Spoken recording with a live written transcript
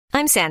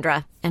I'm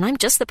Sandra, and I'm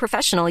just the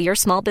professional your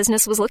small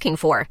business was looking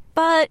for.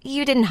 But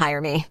you didn't hire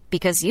me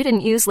because you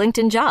didn't use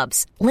LinkedIn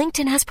Jobs.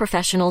 LinkedIn has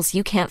professionals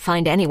you can't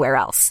find anywhere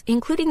else,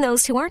 including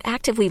those who aren't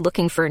actively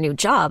looking for a new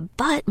job,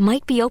 but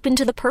might be open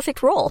to the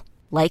perfect role,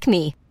 like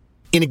me.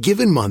 In a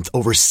given month,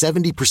 over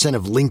 70%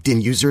 of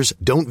LinkedIn users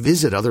don't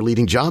visit other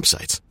leading job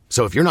sites.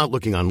 So if you're not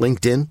looking on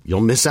LinkedIn,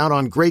 you'll miss out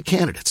on great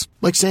candidates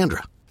like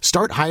Sandra.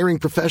 Start hiring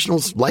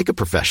professionals like a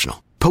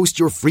professional. Post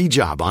your free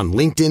job on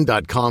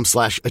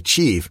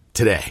linkedin.com/achieve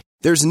today.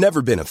 There's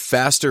never been a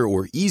faster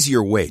or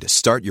easier way to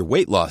start your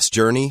weight loss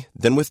journey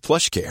than with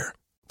PlushCare.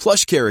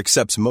 PlushCare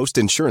accepts most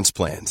insurance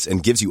plans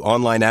and gives you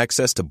online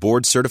access to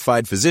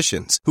board-certified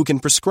physicians who can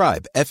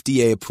prescribe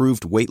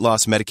FDA-approved weight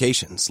loss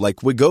medications like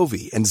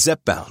Wegovy and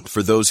Zepbound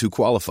for those who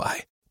qualify.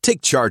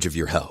 Take charge of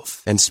your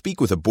health and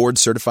speak with a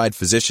board-certified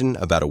physician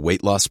about a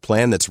weight loss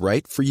plan that's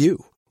right for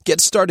you.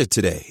 Get started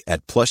today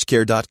at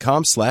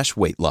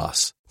plushcare.com/weight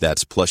loss.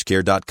 That's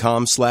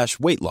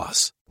plushcare.com/weight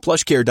loss.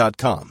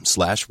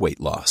 plushcare.com/weight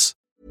loss.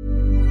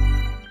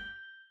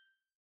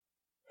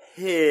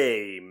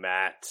 Hey,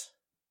 Matt.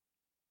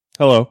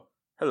 Hello.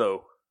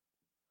 Hello.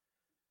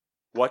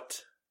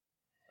 What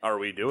are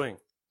we doing?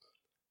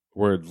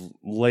 We're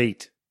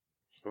late.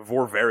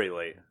 We're very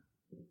late.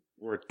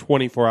 We're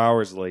 24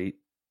 hours late.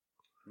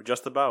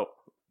 Just about.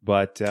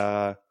 But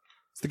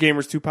it's the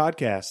Gamers 2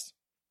 podcast.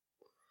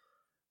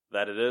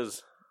 That it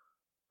is.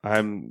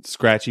 I'm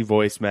Scratchy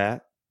Voice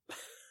Matt.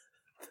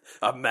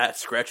 I'm Matt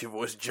Scratchy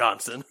Voice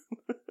Johnson.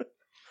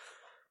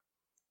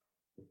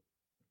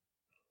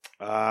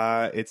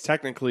 It's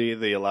technically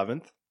the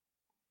 11th.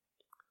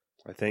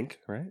 I think,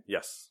 right?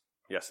 Yes.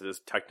 Yes, it is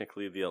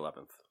technically the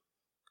 11th.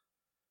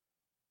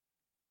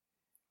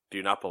 Do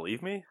you not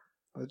believe me?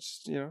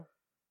 Just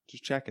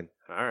checking.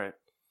 All right.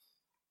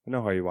 I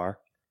know how you are.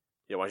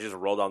 Yeah, why don't you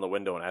just roll down the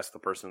window and ask the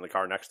person in the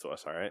car next to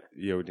us, all right?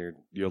 You and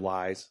your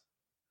lies.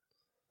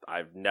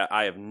 I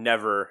have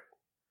never...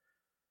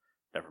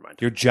 Never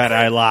mind. Your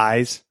Jedi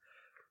lies.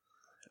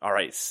 All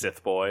right,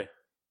 Sith boy.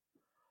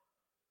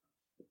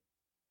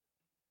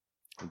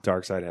 The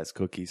dark side has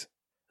cookies.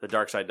 The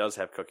dark side does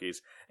have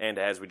cookies, and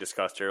as we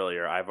discussed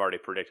earlier, I've already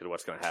predicted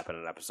what's going to happen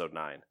in Episode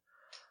 9.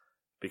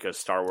 Because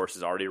Star Wars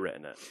has already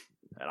written it,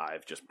 and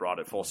I've just brought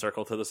it full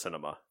circle to the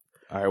cinema.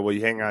 All right, well,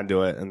 you hang on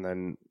to it, and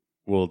then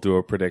we'll do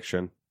a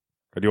prediction.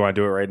 Or do you want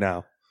to do it right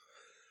now?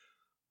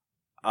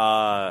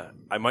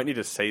 I might need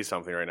to say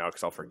something right now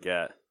because I'll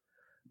forget.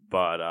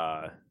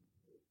 But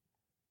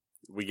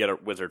we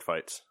get wizard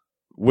fights.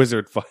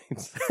 Wizard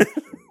fights.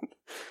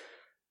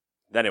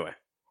 Anyway,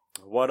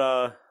 what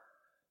have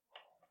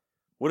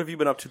you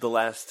been up to the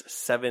last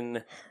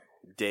 7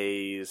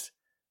 days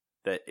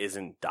that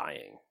isn't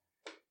dying?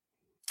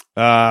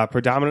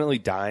 Predominantly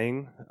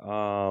dying.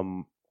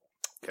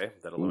 Okay,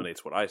 that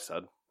eliminates what I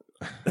said.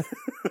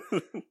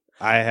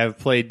 I have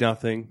played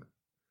nothing.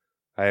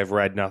 I have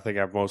read nothing.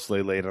 I've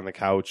mostly laid on the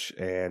couch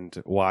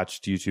and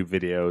watched YouTube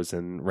videos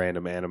and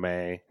random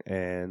anime,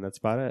 and that's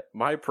about it.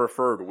 My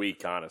preferred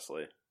week,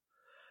 honestly.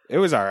 It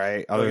was all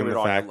right, other than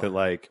the fact that,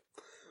 like...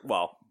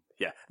 Well,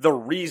 yeah, the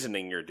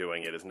reasoning you're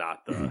doing it is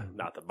not the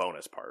not the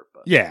bonus part.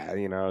 But yeah,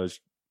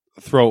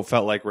 throat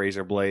felt like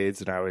razor blades,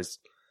 and I was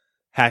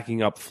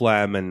hacking up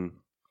phlegm, and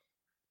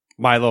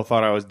Milo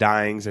thought I was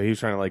dying, so he was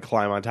trying to, like,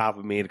 climb on top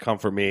of me to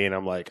comfort me, and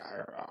I'm like,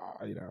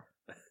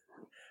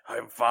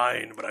 I'm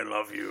fine, but I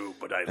love you,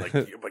 but I like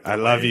you. But I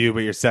love you, but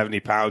you're 70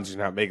 pounds.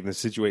 You're not making the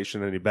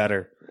situation any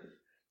better.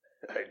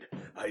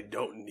 I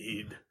don't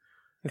need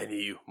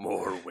any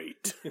more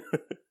weight.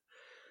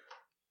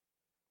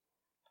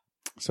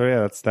 So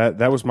yeah,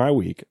 that was my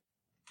week.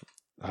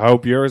 I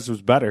hope yours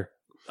was better.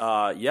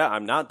 Yeah,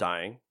 I'm not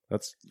dying.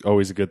 That's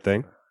always a good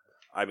thing.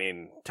 I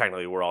mean,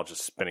 technically we're all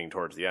just spinning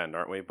towards the end,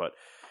 aren't we? But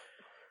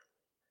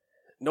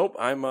nope,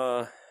 I'm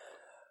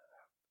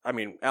I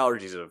mean,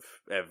 allergies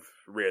have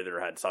reared their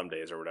head some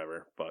days or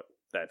whatever, but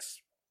that's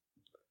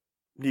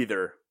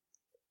neither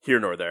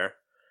here nor there.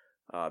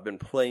 Been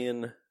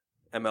playing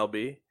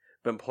MLB,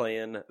 been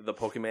playing the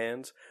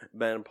Pokemons,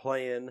 been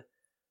playing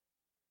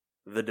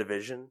The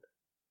Division.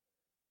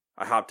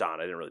 I hopped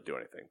on. I didn't really do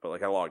anything, but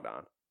like I logged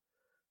on.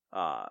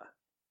 I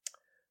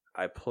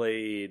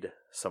played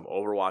some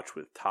Overwatch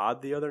with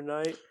Todd the other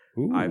night.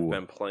 Ooh. I've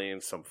been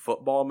playing some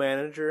Football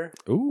Manager.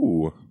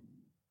 Ooh.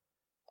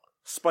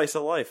 Spice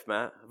of life,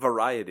 Matt.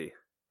 Variety.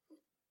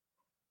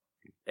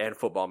 And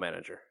Football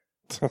Manager.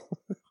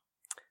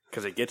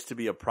 Because it gets to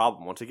be a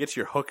problem. Once it gets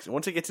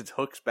its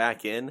hooks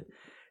back in,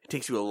 it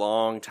takes you a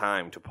long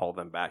time to pull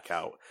them back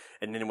out.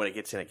 And then when it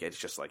gets in, it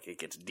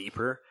gets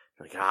deeper.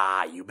 You're like,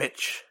 you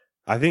bitch.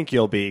 I think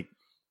you'll be,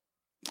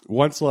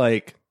 once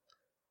like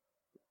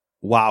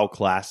WoW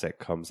Classic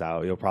comes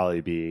out, you'll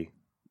probably be.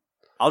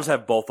 I'll just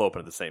have both open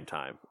at the same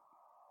time.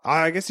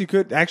 I guess you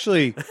could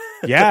actually.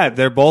 Yeah,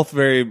 they're both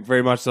very,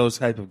 very much those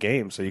type of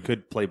games, so you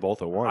could play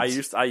both at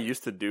once. I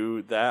used to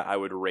do that. I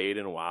would raid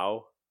in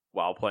WoW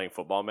while playing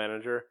Football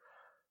Manager.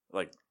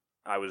 Like,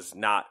 I was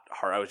not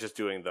hard. I was just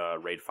doing the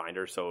raid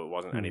finder, so it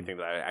wasn't anything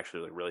that I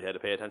actually really had to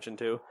pay attention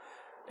to.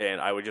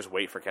 and I would just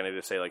wait for Kenny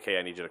to say, like, hey,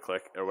 I need you to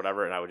click or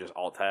whatever, and I would just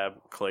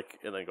Alt-Tab, click,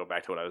 and then go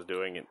back to what I was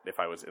doing if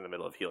I was in the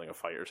middle of healing a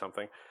fight or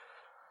something.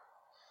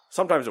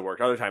 Sometimes it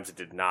worked. Other times it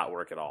did not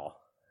work at all.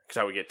 Because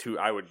I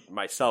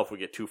would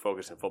get too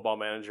focused in Football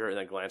Manager and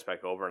then glance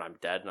back over and I'm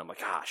dead, and I'm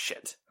like,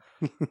 shit.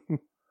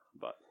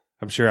 But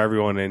I'm sure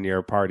everyone in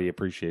your party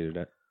appreciated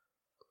it.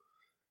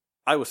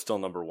 I was still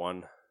number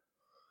one.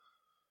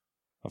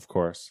 Of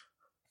course.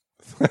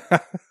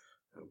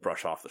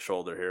 Brush off the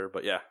shoulder here,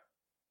 but yeah.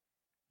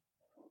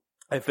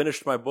 I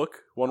finished my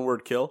book, One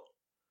Word Kill.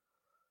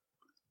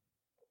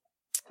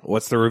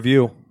 What's the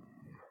review?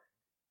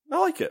 I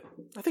like it.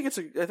 I think it's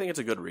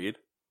a good read.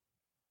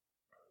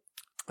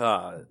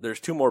 There's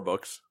 2 more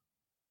books,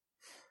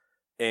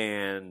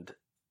 and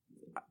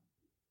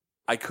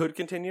I could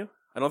continue.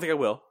 I don't think I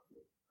will.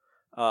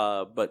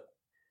 But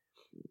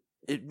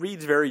it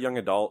reads very young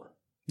adult.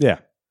 Yeah.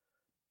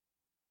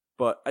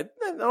 But I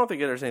don't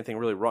think there's anything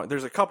really wrong.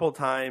 There's a couple of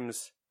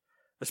times,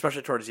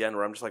 especially towards the end,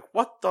 where I'm just like,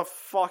 what the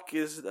fuck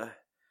is that?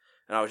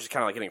 And I was just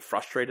kind of like getting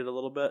frustrated a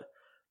little bit.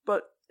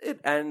 But it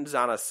ends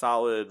on a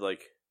solid,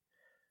 like,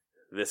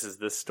 this is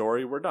this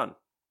story, we're done.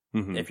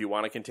 Mm-hmm. If you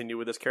want to continue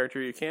with this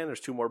character, you can. There's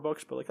 2 more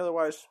books, but like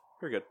otherwise,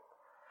 you're good.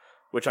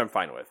 Which I'm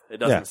fine with. It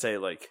doesn't say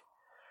like,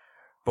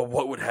 but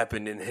what would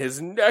happen in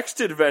his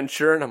next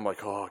adventure? And I'm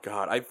like, oh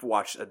god, I've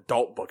watched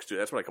adult books do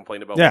that. That's what I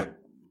complained about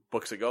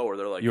books ago, where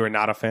they're like, you are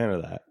not a fan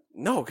of that.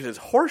 No, because it's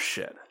horse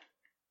shit.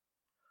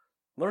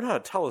 Learn how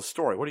to tell a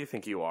story. What do you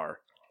think you are,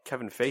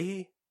 Kevin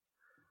Feige?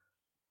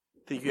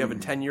 Think you have a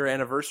 10-year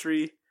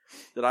anniversary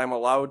that I'm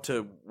allowed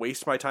to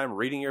waste my time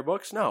reading your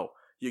books? No,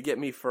 you get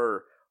me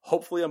for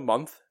hopefully a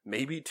month,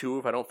 maybe 2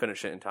 if I don't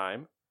finish it in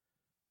time.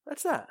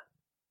 That's that.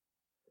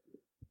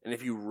 And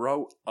if you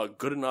wrote a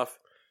good enough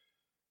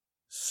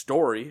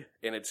story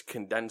and it's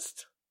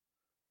condensed,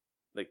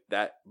 like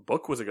that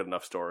book was a good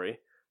enough story,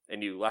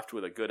 and you left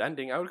with a good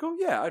ending, I would go,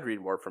 yeah, I'd read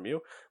more from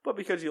you. But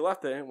because you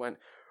left it and went,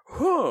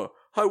 I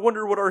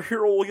wonder what our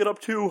hero will get up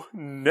to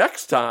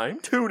next time.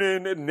 Tune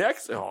in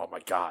next. Oh my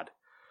god.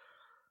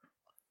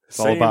 It's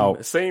all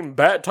about same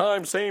bat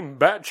time, same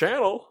bat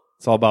channel.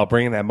 It's all about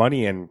bringing that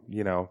money in,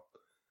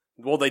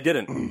 Well, they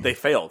didn't. They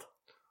failed.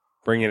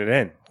 Bringing it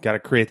in. Got to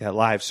create that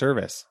live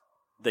service.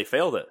 They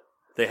failed it.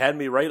 They had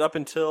me right up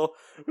until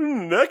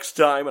next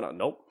time, and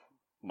nope,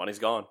 money's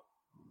gone.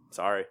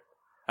 Sorry.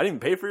 I didn't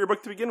even pay for your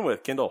book to begin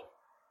with, Kindle.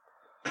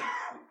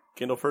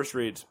 Kindle First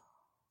Reads.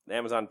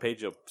 Amazon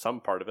paid you some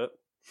part of it.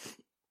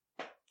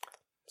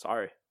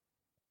 Sorry.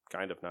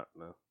 Kind of, not.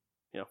 No.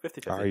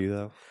 50-50. Are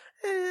you,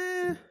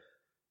 though?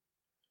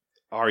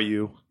 Are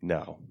you?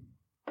 No.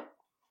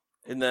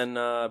 And then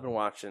I've been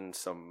watching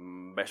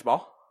some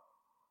baseball.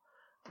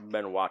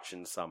 Been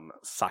watching some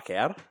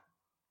soccer.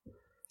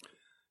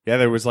 Yeah,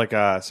 there was like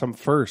some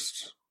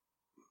first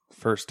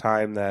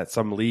time that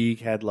some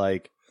league had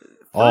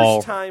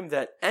first time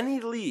that any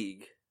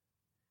league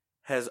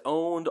has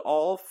owned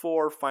all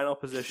 4 final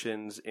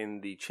positions in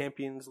the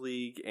Champions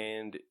League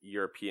and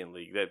European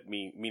League. That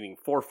meaning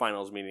 4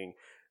 finals, meaning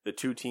the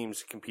 2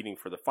 teams competing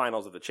for the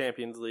finals of the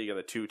Champions League and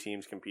the 2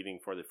 teams competing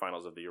for the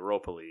finals of the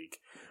Europa League,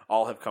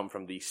 all have come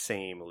from the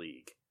same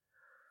league,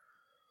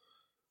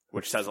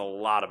 which says a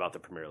lot about the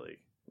Premier League.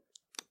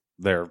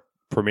 Their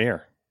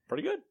premier.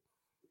 Pretty good.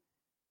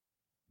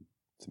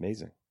 It's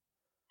amazing.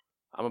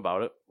 I'm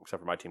about it,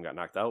 except for my team got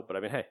knocked out. But I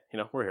mean, hey,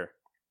 we're here.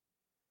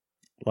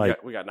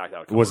 We got knocked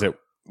out. Was it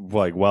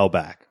well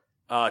back?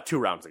 2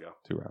 rounds ago.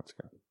 2 rounds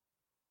ago.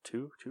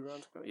 2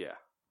 rounds ago? Yeah.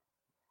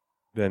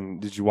 Then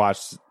did you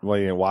watch? Well,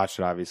 you didn't watch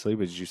it, obviously,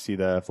 but did you see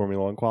the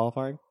Formula One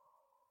qualifying?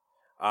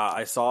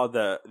 I saw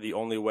the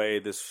only way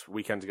this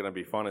weekend's going to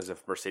be fun is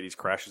if Mercedes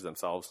crashes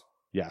themselves.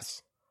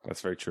 Yes,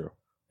 that's very true.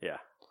 Yeah,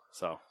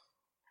 so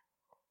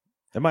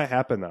it might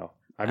happen though.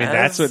 I mean,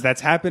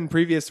 that's happened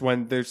previous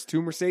when there's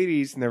 2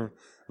 Mercedes and they're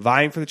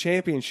vying for the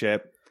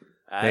championship.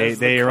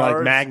 They are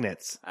like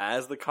magnets,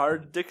 as the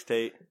cards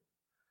dictate.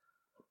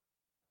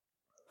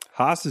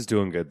 Haas is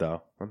doing good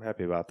though. I'm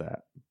happy about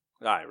that.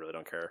 I really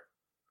don't care.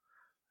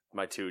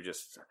 My 2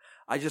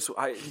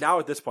 now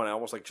at this point I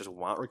almost just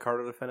want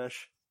Ricciardo to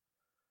finish.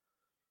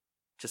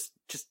 Just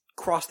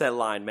cross that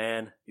line,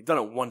 man. You've done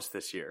it once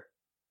this year.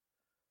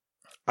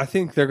 I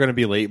think they're going to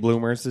be late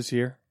bloomers this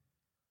year.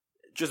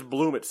 Just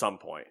bloom at some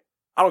point.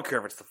 I don't care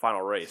if it's the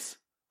final race.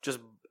 Just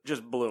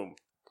bloom.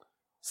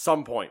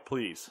 Some point,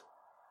 please.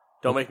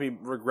 Don't make me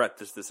regret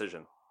this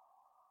decision.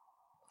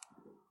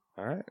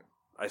 All right.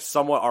 I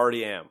somewhat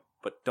already am,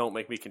 but don't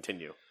make me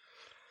continue.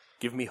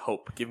 Give me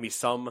hope. Give me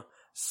some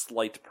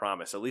slight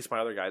promise. At least my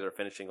other guys are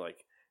finishing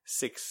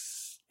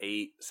 6,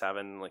 8,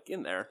 7,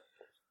 in there.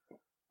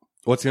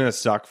 What's going to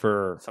suck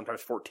for...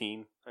 Sometimes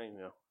 14.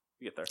 You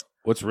get there.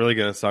 What's really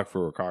going to suck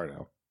for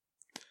Ricciardo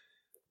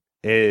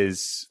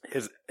is...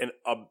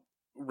 a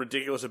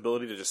ridiculous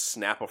ability to just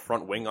snap a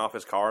front wing off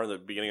his car in the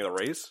beginning of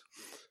the race.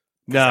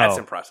 No. That's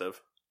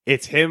impressive.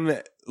 It's him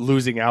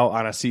losing out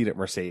on a seat at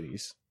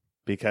Mercedes.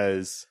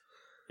 Because...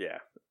 Yeah.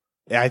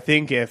 I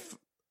think if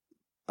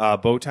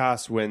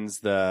Bottas wins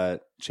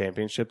the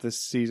championship this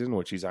season,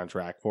 which he's on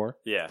track for...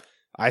 Yeah.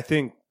 I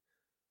think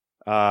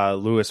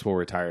Lewis will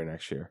retire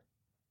next year.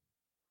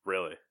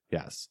 Really?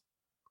 Yes.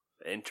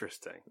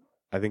 Interesting.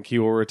 I think he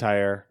will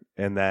retire,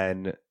 and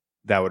then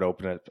that would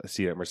open up a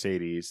seat at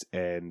Mercedes,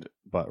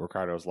 but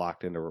Ricciardo's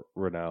locked into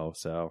Renault,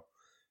 so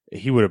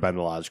he would have been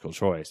the logical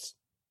choice.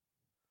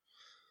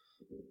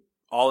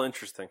 All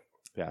interesting.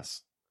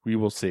 Yes. We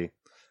will see.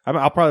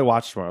 I'll probably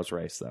watch tomorrow's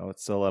race, though.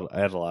 It's still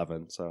at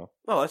 11, so.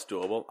 Oh, that's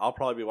doable. I'll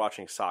probably be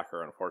watching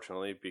soccer,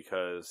 unfortunately,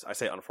 because I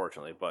say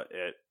unfortunately, but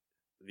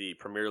the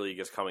Premier League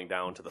is coming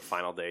down to the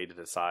final day to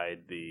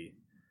decide the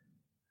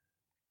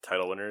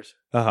title winners.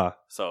 Uh-huh.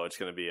 So it's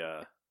going to be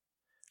a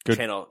good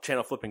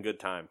channel flipping good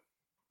time.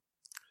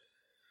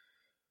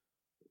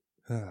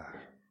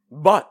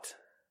 But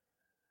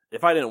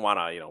if I didn't want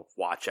to,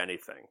 watch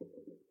anything,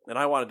 and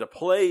I wanted to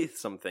play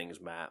some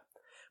things, Matt,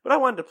 but I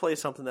wanted to play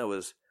something that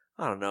was,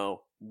 I don't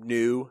know,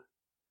 new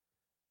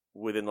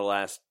within the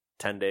last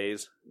 10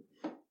 days,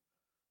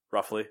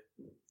 roughly,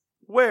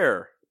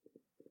 where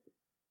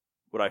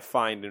would I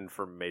find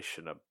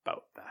information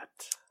about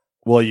that?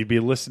 Well, you'd be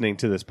listening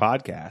to this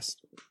podcast,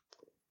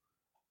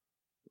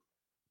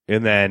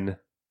 and then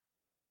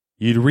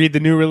you'd read the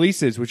new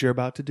releases, which you're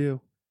about to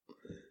do.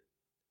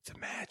 It's a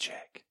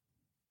magic.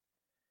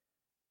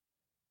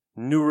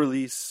 New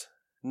release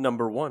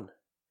number 1.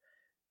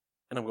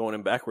 And I'm going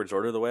in backwards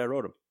order the way I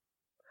wrote them.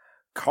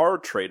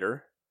 Card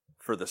Trader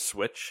for the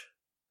Switch.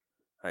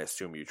 I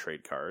assume you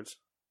trade cards.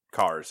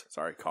 Cars.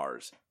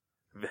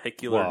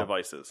 Vehicular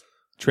devices.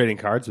 Trading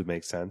cards would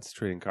make sense.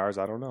 Trading cars,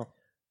 I don't know.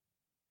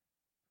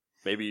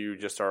 Maybe you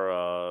just are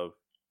a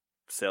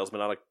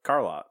salesman on a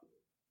car lot.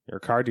 You're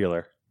a car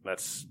dealer.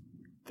 That's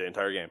the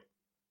entire game.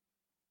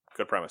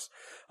 Good premise.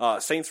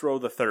 Saints Row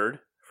the Third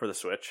for the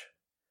Switch.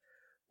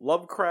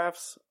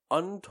 Lovecraft's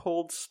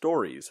Untold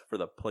Stories for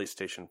the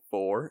PlayStation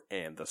 4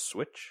 and the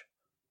Switch.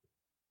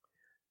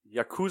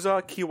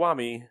 Yakuza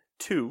Kiwami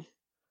 2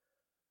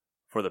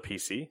 for the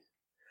PC.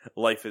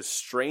 Life is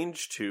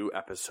Strange 2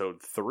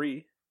 Episode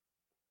 3.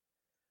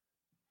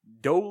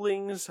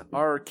 Doling's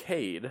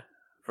Arcade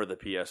for the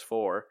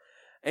PS4.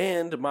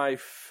 And my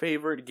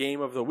favorite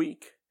game of the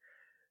week,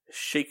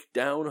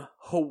 Shakedown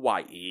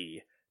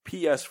Hawaii.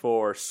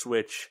 PS4,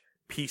 Switch,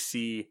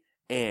 PC,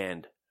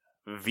 and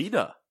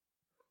Vita.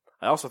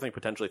 I also think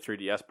potentially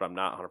 3DS, but I'm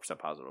not 100%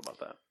 positive about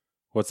that.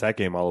 What's that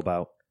game all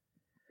about?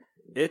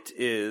 It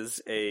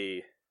is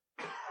a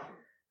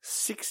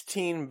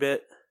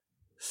 16-bit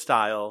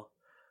style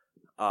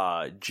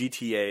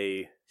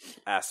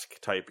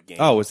GTA-esque type game.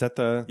 Oh, is that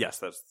the... Yes,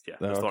 that's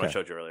the one I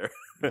showed you earlier.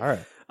 All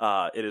right.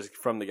 It is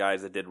from the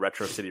guys that did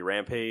Retro City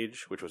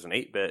Rampage, which was an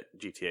 8-bit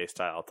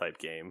GTA-style type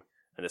game.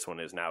 And this one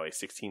is now a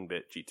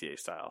 16-bit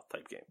GTA-style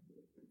type game.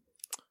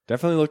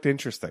 Definitely looked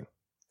interesting.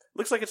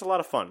 Looks like it's a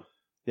lot of fun.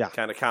 Yeah.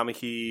 Kind of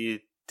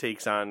Kamiki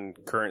takes on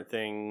current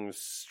things,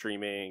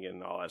 streaming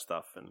and all that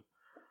stuff, and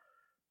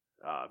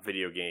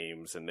video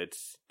games. And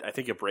I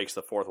think it breaks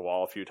the fourth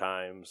wall a few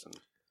times. And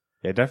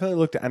yeah, it definitely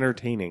looked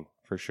entertaining,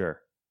 for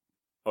sure.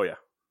 Oh, yeah.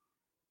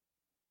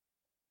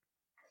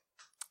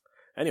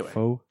 Anyway.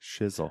 Faux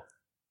shizzle.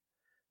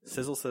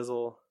 Sizzle,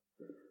 sizzle.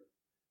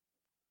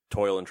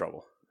 Toil and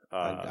trouble.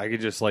 I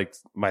could just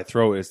my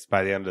throat is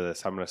by the end of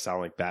this, I'm going to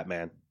sound like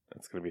Batman.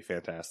 It's going to be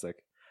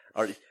fantastic.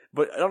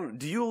 But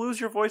do you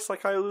lose your voice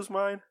like I lose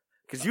mine?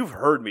 Because you've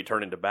heard me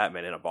turn into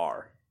Batman in a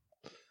bar.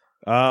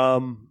 I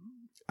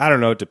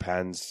don't know. It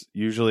depends.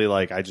 Usually,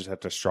 I just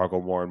have to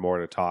struggle more and more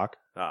to talk.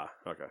 Ah,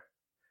 okay.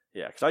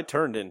 Yeah, because I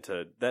turned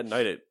into that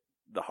night at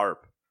the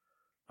Harp.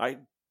 I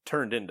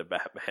turned into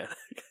Batman,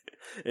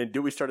 and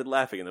Dewey started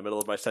laughing in the middle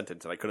of my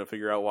sentence, and I couldn't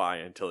figure out why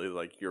until he was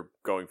like, "You're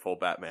going full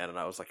Batman," and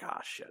I was like,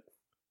 "Ah, shit."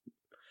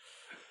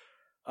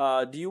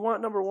 Do you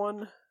want number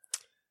 1?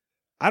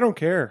 I don't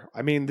care.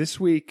 I mean, this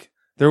week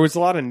there was a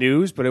lot of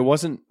news, but it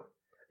wasn't.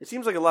 It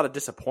seems like a lot of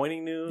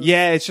disappointing news.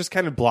 Yeah, it's just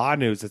kind of blah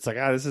news. It's like,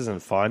 this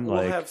isn't fun.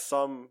 We'll have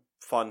some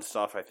fun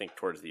stuff, I think,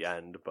 towards the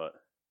end, but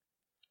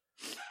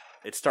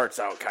it starts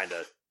out kind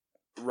of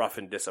rough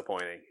and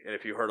disappointing. And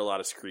if you heard a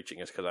lot of screeching,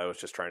 it's because I was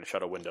just trying to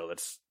shut a window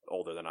that's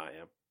older than I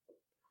am.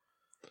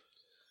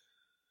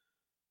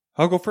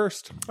 I'll go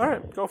first. All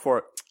right, go for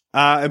it.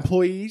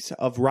 Employees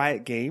of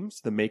Riot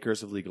Games, the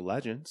makers of League of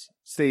Legends,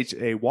 staged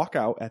a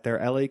walkout at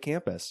their LA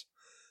campus.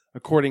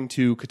 According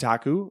to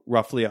Kotaku,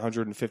 roughly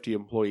 150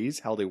 employees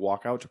held a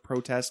walkout to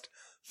protest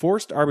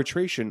forced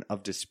arbitration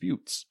of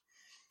disputes.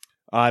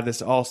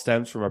 This all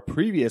stems from a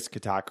previous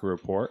Kotaku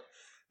report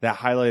that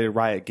highlighted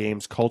Riot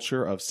Games'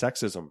 culture of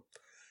sexism.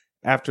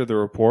 After the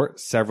report,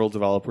 several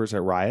developers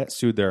at Riot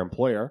sued their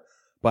employer,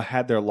 but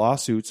had their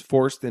lawsuits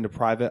forced into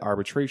private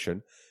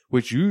arbitration,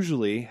 which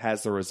usually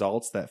has the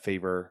results that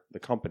favor the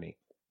company.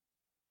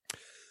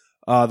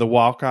 The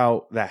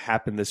walkout that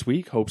happened this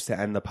week hopes to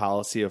end the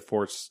policy of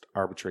forced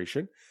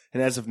arbitration,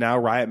 and as of now,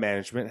 Riot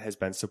management has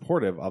been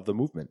supportive of the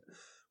movement.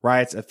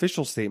 Riot's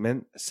official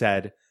statement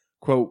said,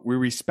 quote, "We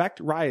respect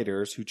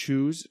rioters who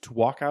choose to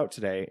walk out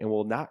today and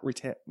will not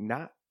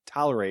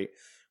tolerate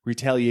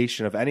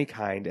retaliation of any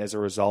kind as a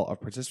result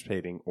of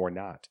participating or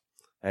not,"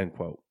 end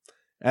quote.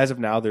 As of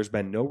now, there's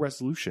been no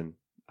resolution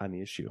on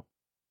the issue.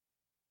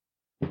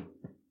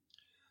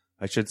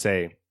 I should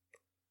say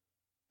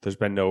there's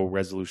been no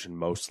resolution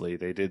mostly.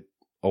 They did,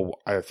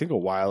 I think a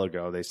while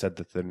ago, they said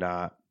that they're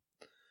not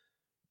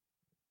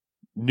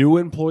new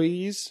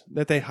employees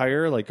that they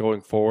hire, like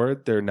going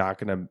forward, they're not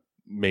going to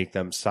make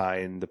them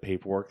sign the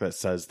paperwork that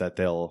says that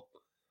they'll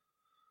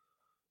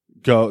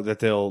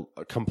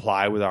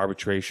comply with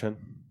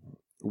arbitration.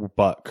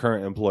 But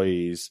current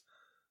employees,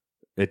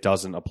 it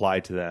doesn't apply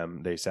to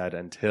them, they said,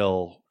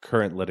 until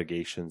current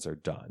litigations are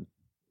done.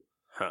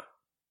 Huh.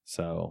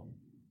 So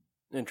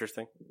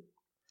Interesting.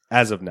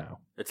 As of now.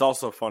 It's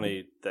also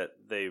funny that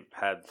they've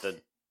had the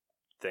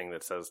thing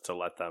that says to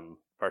let them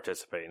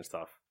participate and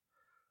stuff.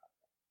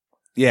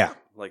 Yeah.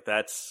 Like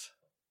that's...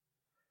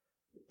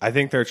 I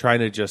think they're trying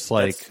to just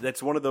like...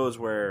 That's one of those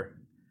where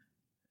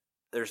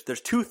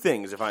there's two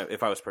things if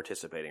I was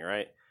participating,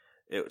 right?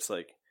 It's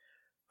like,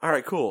 all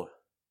right, cool.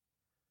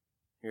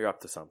 You're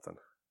up to something.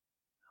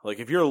 Like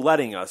if you're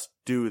letting us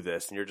do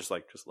this and you're just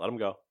like, just let them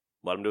go.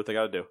 Let them do what they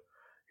got to do.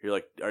 You're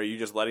like, are you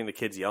just letting the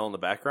kids yell in the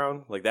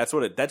background? Like that's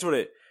what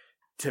it,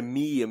 to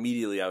me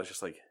immediately I was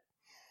just like,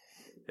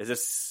 is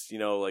this,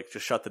 like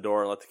just shut the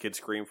door and let the kids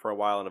scream for a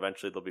while and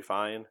eventually they'll be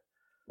fine?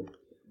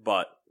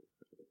 But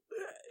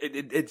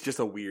it's just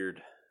a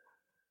weird.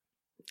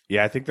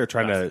 Yeah, I think they're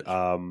trying message.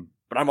 to.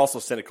 But I'm also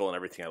cynical in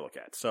everything I look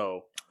at.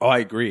 So. Oh, I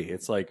agree.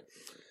 It's like.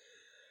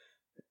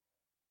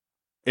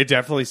 It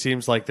definitely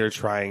seems like they're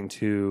trying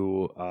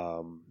to.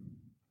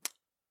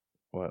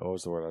 What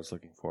was the word I was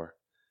looking for?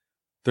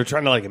 They're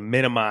trying to like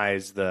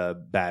minimize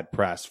the bad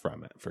press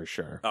from it for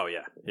sure. Oh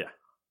yeah, yeah.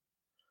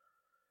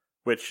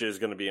 Which is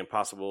going to be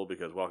impossible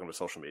because welcome to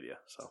social media.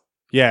 So.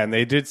 Yeah, and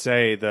they did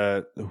say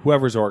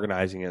whoever's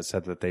organizing it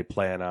said that they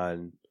plan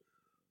on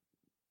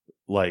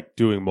like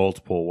doing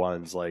multiple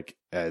ones like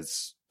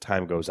as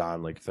time goes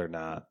on, like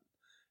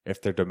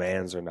if their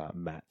demands are not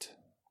met.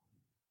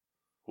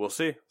 We'll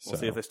see. We'll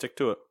see if they stick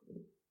to it.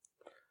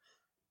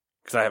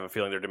 Because I have a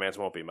feeling their demands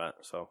won't be met.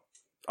 So,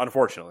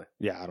 unfortunately.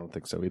 Yeah, I don't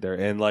think so either.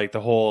 And like the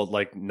whole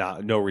like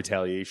no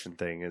retaliation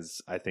thing is,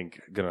 I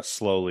think, gonna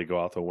slowly go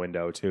out the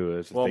window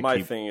too. Well,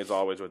 my thing is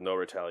always with no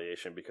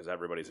retaliation because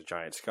everybody's a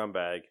giant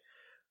scumbag.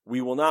 We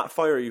will not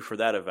fire you for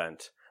that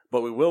event,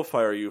 but we will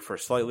fire you for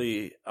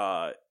slightly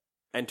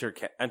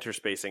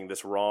interspacing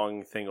this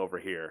wrong thing over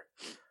here.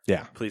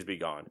 Yeah. Please be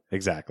gone.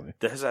 Exactly.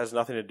 This has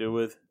nothing to do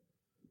with...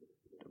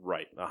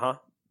 Right. Uh-huh.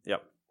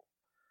 Yep.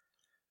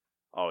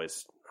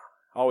 Always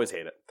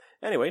hate it.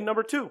 Anyway,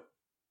 number 2.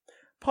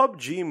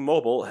 PUBG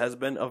Mobile has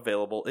been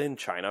available in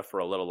China for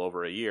a little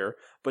over a year,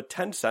 but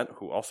Tencent,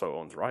 who also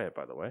owns Riot,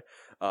 by the way,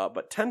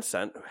 but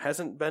Tencent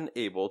hasn't been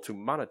able to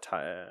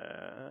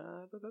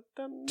monetize...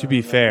 To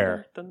be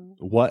fair,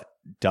 what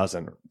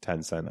doesn't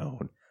Tencent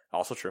own?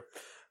 Also true.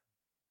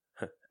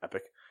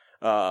 Epic.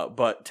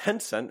 But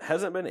Tencent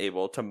hasn't been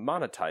able to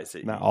monetize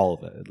it. Not all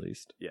of it, at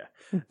least. Yeah.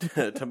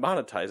 To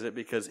monetize it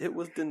because it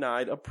was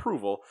denied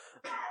approval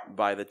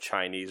by the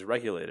Chinese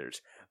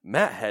regulators.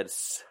 Matt had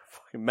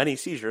many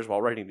seizures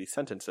while writing these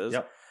sentences.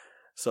 Yep.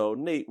 So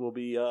Nate will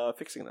be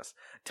fixing this.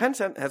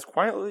 Tencent has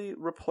quietly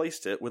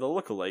replaced it with a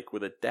lookalike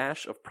with a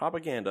dash of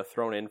propaganda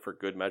thrown in for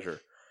good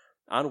measure.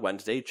 On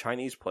Wednesday,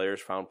 Chinese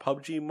players found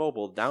PUBG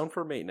Mobile down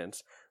for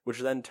maintenance, which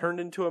then turned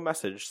into a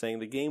message saying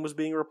the game was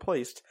being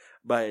replaced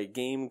by a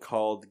game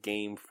called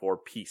Game for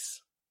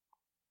Peace.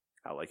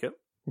 I like it.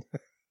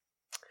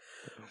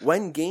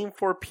 When Game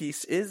for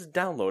Peace is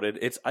downloaded,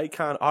 its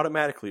icon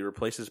automatically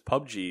replaces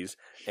PUBG's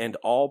and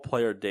all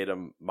player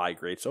data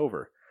migrates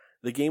over.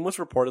 The game was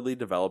reportedly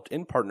developed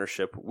in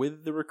partnership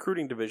with the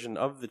recruiting division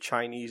of the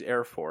Chinese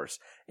Air Force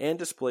and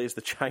displays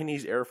the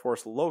Chinese Air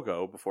Force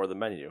logo before the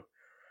menu.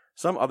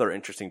 Some other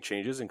interesting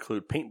changes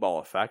include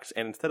paintball effects,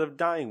 and instead of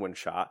dying when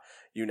shot,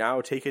 you now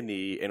take a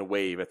knee and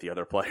wave at the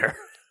other player.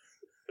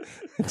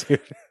 Dude,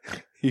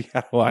 you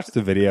gotta watch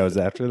the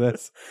videos after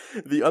this.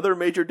 The other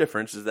major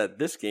difference is that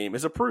this game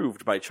is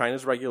approved by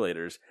China's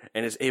regulators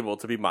and is able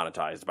to be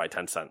monetized by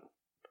Tencent.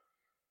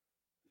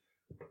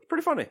 It's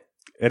pretty funny.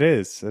 It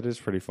is. It is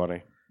pretty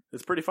funny.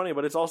 It's pretty funny,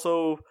 but it's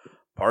also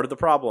part of the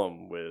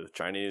problem with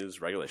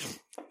Chinese regulation.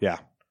 Yeah.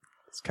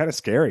 It's kind of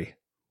scary.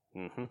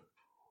 Mm-hmm.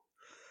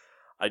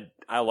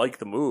 I like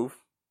the move.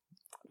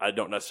 I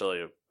don't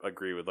necessarily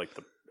agree with like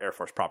the Air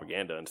Force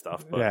propaganda and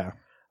stuff, but yeah.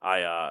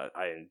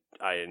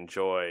 I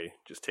enjoy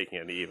just taking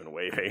a knee and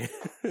waving.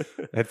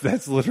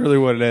 That's literally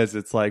what it is.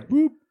 It's like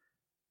boop.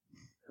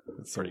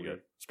 It's pretty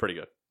good. It's pretty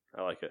good.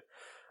 I like it.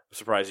 I'm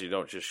surprised you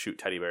don't just shoot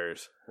teddy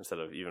bears instead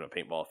of even a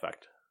paintball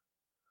effect.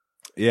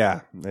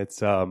 Yeah, it's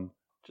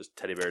just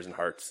teddy bears and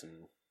hearts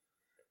and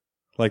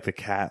like the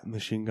cat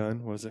machine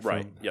gun. Was it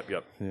right? From?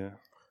 Yep. Yeah.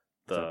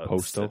 The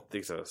Postal. I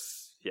think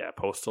it's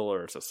Postal,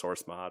 or it's a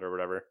source mod or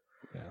whatever.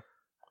 Yeah.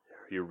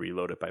 You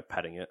reload it by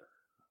petting it.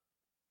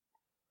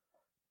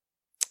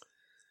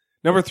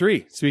 Number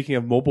 3, speaking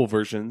of mobile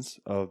versions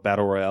of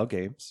Battle Royale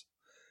games,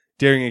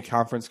 during a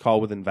conference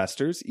call with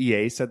investors,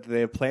 EA said that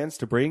they have plans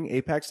to bring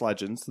Apex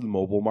Legends to the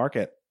mobile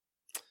market.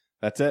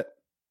 That's it.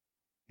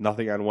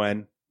 Nothing on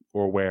when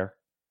or where.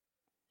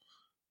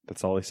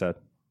 That's all he said.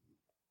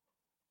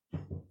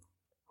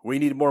 We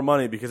need more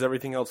money because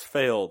everything else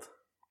failed.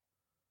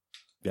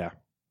 Yeah.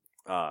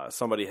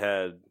 Somebody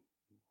had,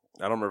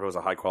 I don't remember if it was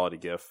a high quality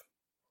GIF,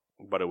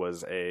 but it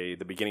was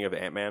the beginning of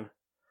Ant-Man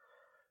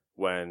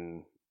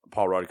when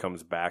Paul Rudd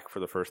comes back for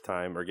the first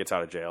time or gets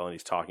out of jail and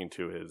he's talking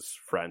to his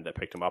friend that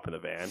picked him up in the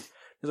van.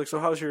 He's like, so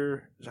how's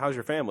your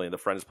family? And the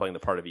friend is playing the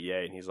part of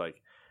EA and he's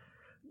like,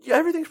 yeah,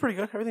 everything's pretty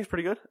good.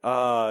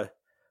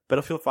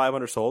 Battlefield 5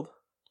 undersold.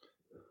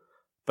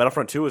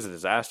 Battlefront 2 was a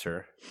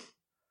disaster.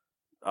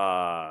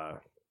 Anthem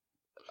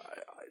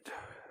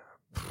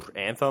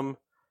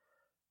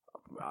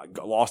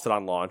lost it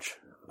on launch.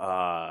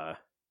 But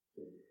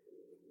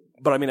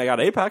I mean, I got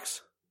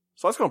Apex,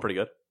 so that's going pretty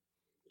good.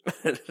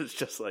 It's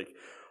just like,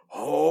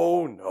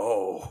 oh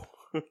no.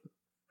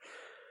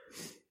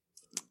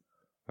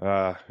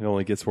 It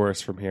only gets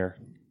worse from here.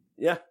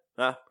 Yeah.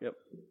 Yep.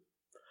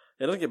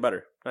 It doesn't get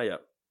better. Not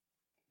yet.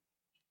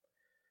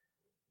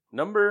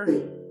 Number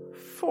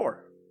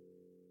 4.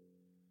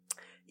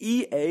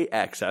 EA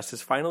Access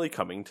is finally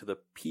coming to the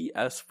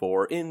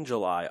PS4 in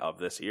July of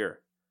this year.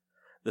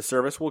 The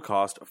service will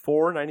cost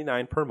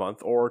 $4.99 per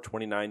month or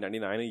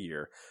 $29.99 a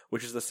year,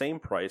 which is the same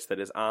price that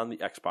is on the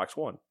Xbox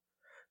One.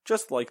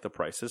 Just like the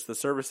prices, the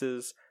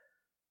services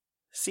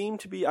seem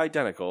to be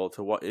identical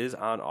to what is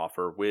on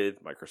offer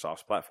with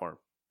Microsoft's platform.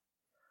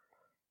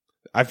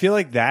 I feel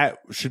like that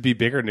should be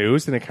bigger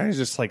news, and it kind of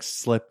just like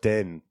slipped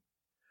in.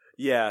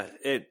 Yeah,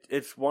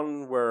 it's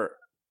one where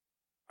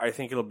I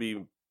think it'll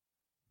be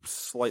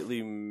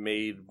slightly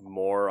made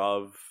more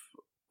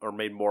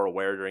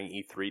aware during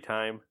E3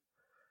 time,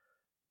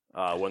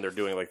 when they're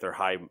doing like their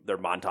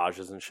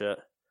montages and shit.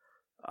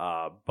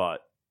 But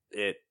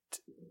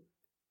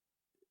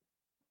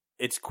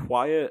it's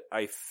quiet,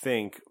 I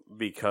think,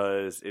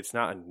 because it's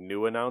not a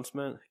new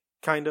announcement,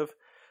 kind of.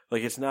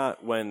 Like, it's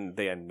not when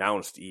they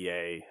announced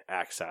EA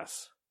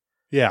Access.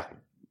 Yeah.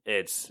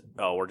 It's,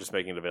 we're just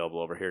making it available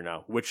over here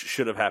now, which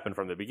should have happened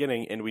from the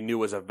beginning, and we knew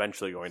was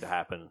eventually going to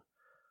happen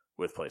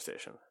with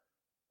PlayStation.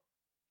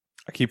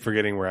 I keep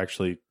forgetting we're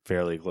actually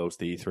fairly close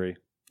to E3.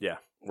 Yeah,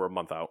 we're a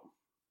month out.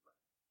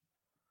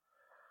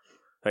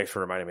 Thanks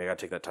for reminding me. I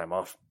gotta take that time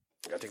off.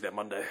 I gotta take that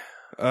Monday.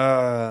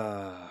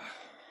 Yeah.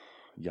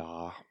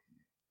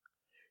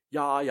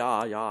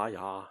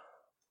 Yeah.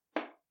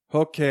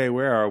 Okay,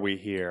 where are we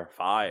here?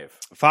 5.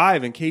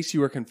 5, in case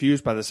you were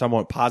confused by the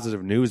somewhat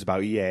positive news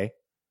about EA.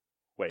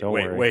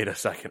 Wait a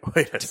second.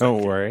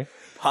 Don't worry.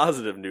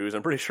 Positive news.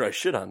 I'm pretty sure I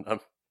shit on them.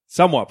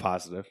 Somewhat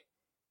positive.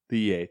 The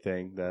EA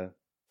thing,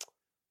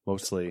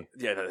 mostly.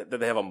 Yeah, did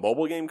they have a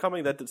mobile game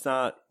coming? That's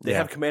not. They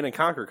have Command and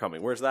Conquer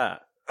coming. Where's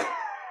that?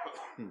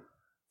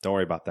 Don't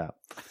worry about that.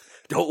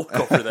 Don't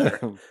look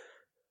over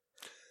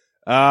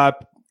there.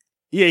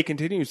 EA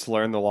continues to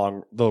learn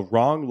the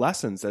wrong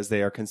lessons as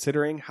they are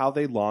considering how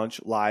they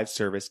launch live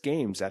service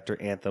games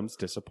after Anthem's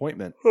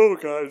disappointment. Oh,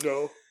 God,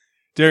 no.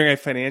 During a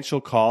financial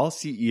call,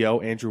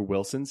 CEO Andrew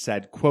Wilson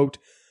said, quote,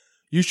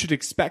 "You should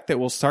expect that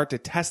we'll start to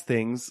test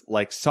things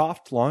like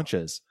soft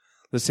launches,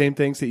 the same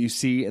things that you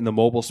see in the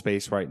mobile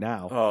space right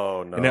now.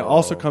 Oh, no. And it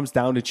also comes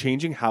down to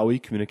changing how we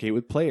communicate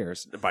with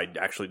players. By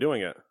actually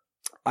doing it.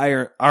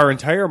 Our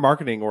entire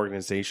marketing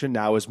organization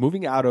now is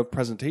moving out of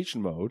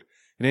presentation mode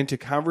and into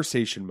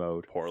conversation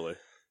mode. Poorly.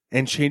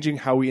 And changing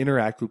how we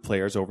interact with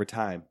players over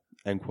time."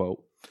 End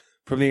quote.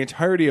 From the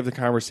entirety of the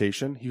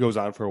conversation, he goes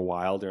on for a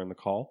while during the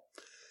call.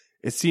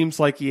 It seems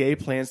like EA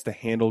plans to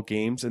handle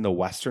games in the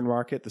Western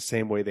market the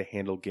same way they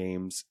handle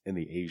games in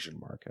the Asian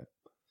market.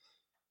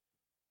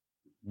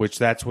 Which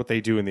that's what they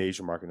do in the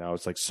Asian market now.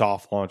 It's like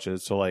soft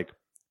launches. So like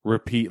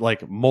repeat,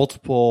 like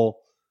multiple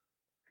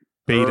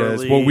betas.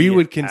 Early what we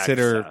would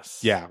consider,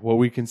 access. what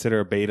we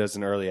consider betas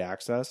and early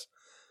access.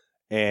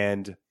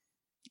 And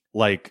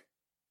like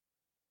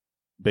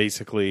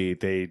basically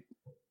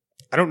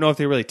I don't know if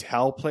they really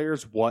tell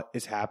players what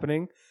is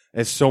happening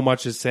as so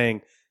much as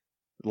saying,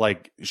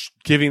 like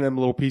giving them a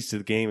little piece of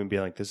the game and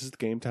being like, this is the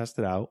game, test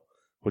it out.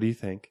 What do you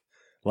think?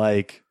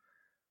 Like,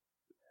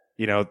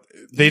 you know,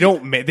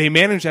 they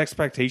manage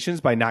expectations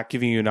by not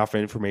giving you enough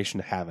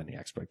information to have any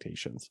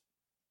expectations.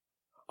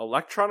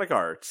 Electronic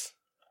Arts.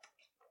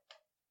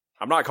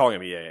 I'm not calling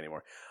them EA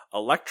anymore.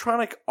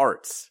 Electronic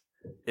Arts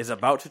is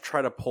about to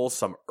try to pull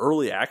some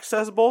early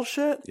access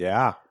bullshit.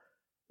 Yeah.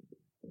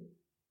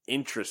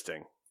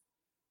 Interesting.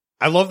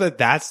 I love that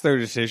that's their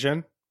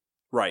decision.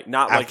 Right.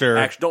 Not After...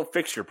 like, actually, don't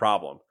fix your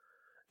problem.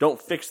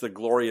 Don't fix the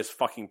glorious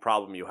fucking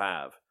problem you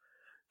have.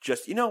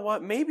 Just, you know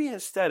what? Maybe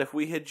instead, if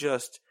we had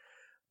just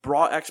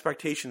brought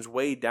expectations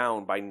way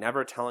down by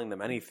never telling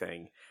them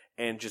anything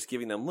and just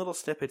giving them little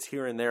snippets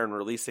here and there and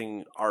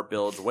releasing our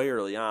builds way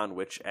early on,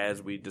 which,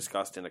 as we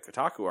discussed in a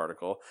Kotaku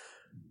article,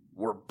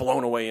 were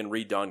blown away and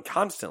redone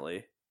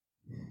constantly,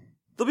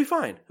 they'll be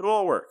fine. It'll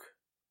all work.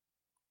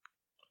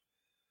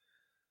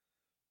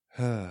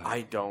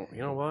 I don't.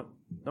 You know what?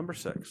 Number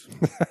 6.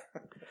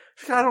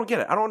 I don't get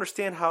it. I don't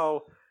understand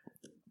how.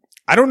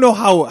 I don't know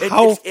how.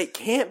 It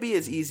can't be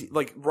as easy.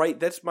 Like, right?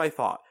 That's my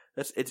thought.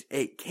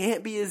 It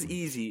can't be as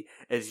easy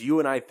as you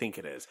and I think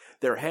it is.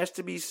 There has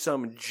to be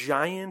some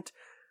giant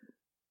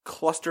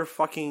cluster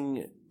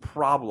fucking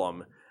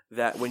problem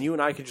that when you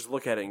and I can just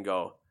look at it and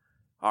go,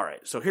 all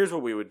right, so here's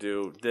what we would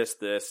do. This.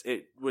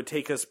 It would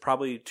take us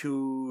probably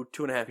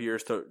 2.5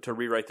 years to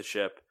rewrite the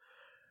ship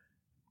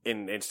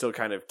and still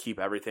kind of keep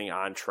everything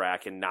on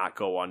track and not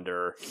go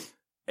under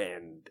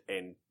and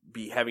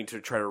be having to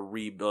try to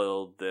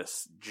rebuild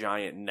this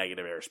giant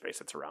negative airspace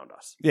that's around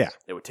us. Yeah.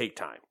 It would take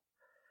time.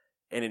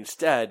 And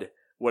instead,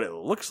 what it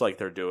looks like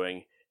they're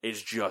doing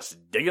is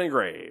just digging a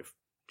grave.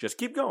 Just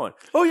keep going.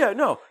 Oh, yeah,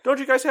 no. Don't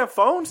you guys have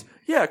phones?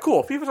 Yeah,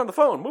 cool. FIFA's on the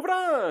phone. Move it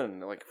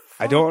on. Like,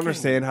 I don't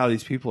understand how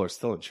these people are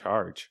still in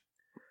charge.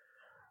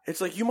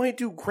 It's like you might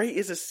do great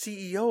as a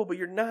CEO, but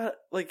you're not,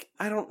 like,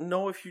 I don't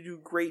know if you do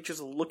great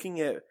just looking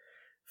at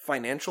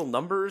financial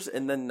numbers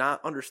and then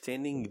not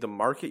understanding the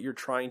market you're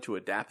trying to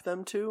adapt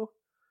them to.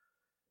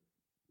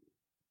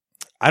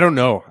 I don't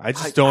know. I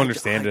just don't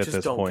understand it at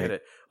this point. Get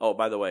it. Oh,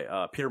 by the way,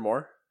 Peter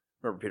Moore.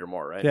 Remember Peter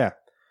Moore, right? Yeah.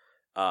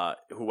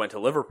 Who went to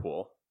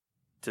Liverpool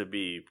to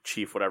be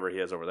chief, whatever he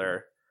is over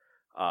there,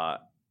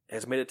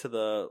 has made it to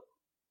the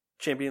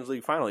Champions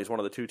League final. He's one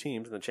of the two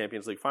teams in the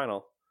Champions League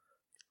final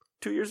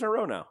 2 years in a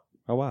row now.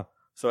 Oh, wow.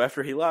 So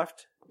after he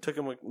left, took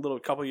him a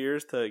couple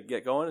years to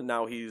get going, and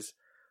now he's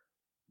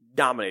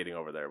dominating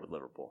over there with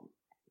Liverpool.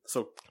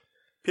 So,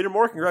 Peter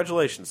Moore,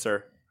 congratulations,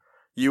 sir.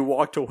 You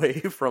walked away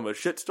from a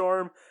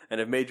shitstorm and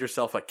have made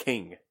yourself a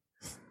king.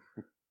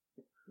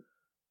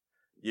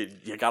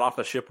 You got off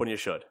the ship when you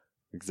should.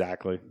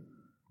 Exactly.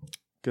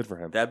 Good for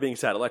him. That being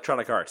said,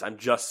 Electronic Arts, I'm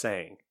just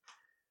saying,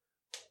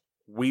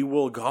 we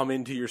will come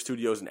into your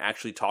studios and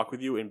actually talk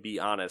with you and be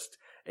honest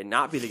and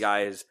not be the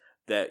guys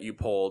that you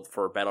pulled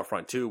for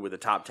Battlefront 2 with the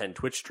top 10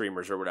 Twitch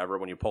streamers or whatever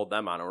when you pulled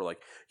them on. And we're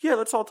like, yeah,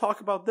 let's all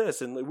talk about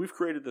this. And we've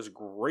created this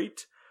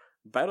great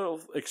battle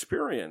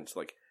experience.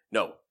 Like,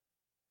 no.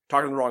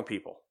 Talking to the wrong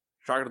people.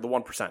 Talking to the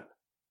 1%.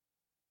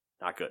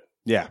 Not good.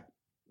 Yeah.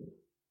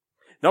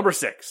 Number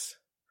 6.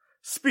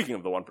 Speaking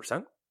of the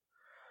 1%,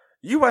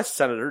 U.S.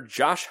 Senator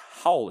Josh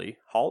Hawley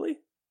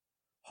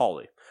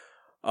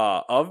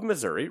of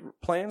Missouri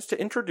plans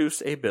to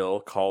introduce a bill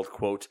called,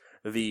 quote,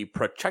 the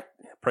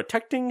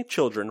Protecting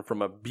Children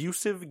from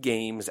Abusive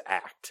Games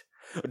Act.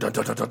 Dun,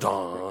 dun, dun, dun,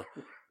 dun.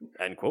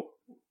 End quote.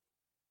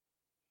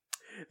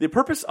 The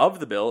purpose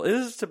of the bill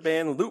is to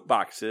ban loot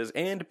boxes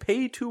and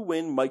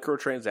pay-to-win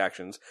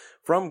microtransactions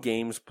from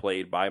games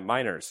played by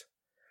minors.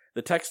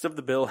 The text of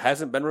the bill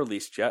hasn't been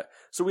released yet,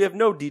 so we have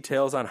no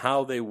details on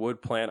how they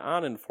would plan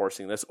on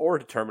enforcing this or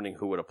determining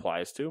who it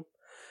applies to.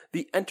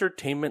 The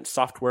Entertainment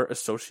Software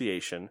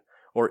Association,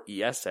 or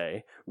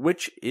ESA,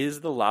 which is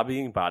the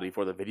lobbying body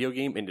for the video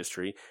game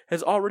industry,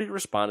 has already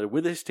responded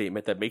with a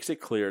statement that makes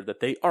it clear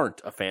that they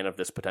aren't a fan of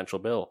this potential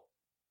bill.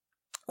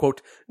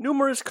 Quote,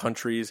 numerous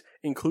countries,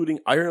 including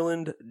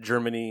Ireland,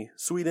 Germany,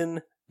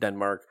 Sweden,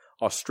 Denmark,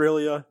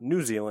 Australia,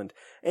 New Zealand,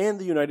 and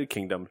the United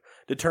Kingdom,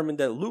 determined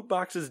that loot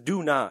boxes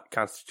do not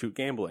constitute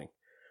gambling.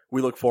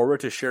 We look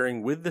forward to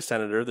sharing with the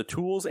Senator the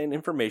tools and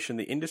information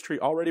the industry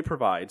already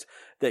provides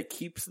that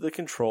keeps the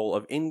control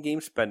of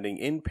in-game spending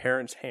in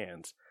parents'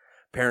 hands.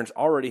 Parents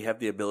already have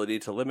the ability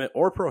to limit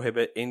or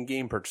prohibit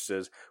in-game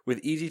purchases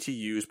with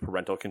easy-to-use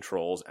parental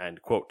controls,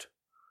 end quote.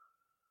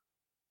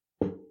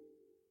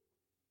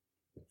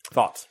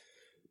 Thoughts?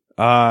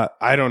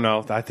 I don't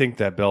know. I think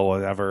that bill will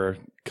never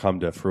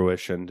come to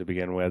fruition to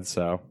begin with,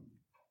 so.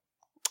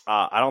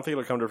 I don't think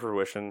it'll come to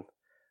fruition.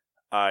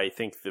 I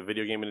think the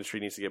video game industry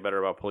needs to get better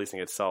about policing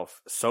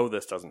itself so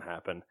this doesn't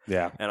happen.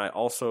 Yeah. And I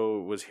also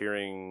was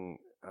hearing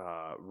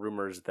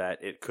rumors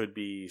that it could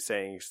be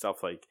saying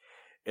stuff like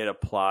it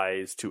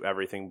applies to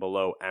everything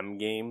below M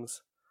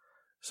games.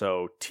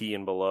 So T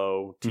and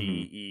below,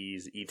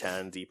 TEs,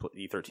 E10s,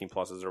 E13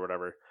 pluses or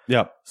whatever.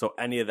 Yep. So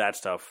any of that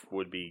stuff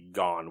would be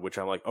gone, which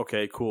I'm like,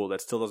 okay, cool.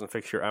 That still doesn't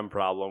fix your M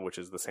problem, which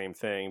is the same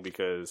thing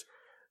because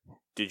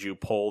did you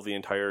poll the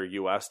entire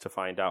U.S. to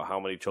find out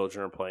how many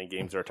children are playing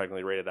games that are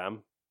technically rated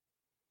M?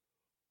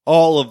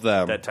 All of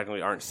them. That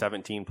technically aren't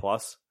 17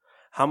 plus?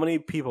 How many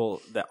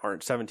people that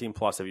aren't 17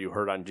 plus have you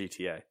heard on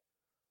GTA?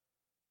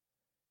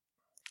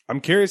 I'm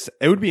curious.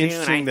 It would be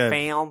interesting I to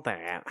failed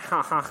that.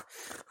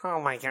 Oh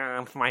my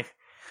god,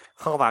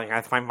 hold on,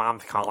 guys, my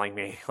mom's calling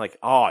me. Like,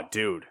 oh,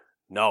 dude,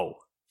 no.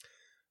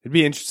 It'd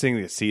be interesting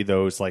to see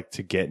those, like,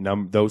 to get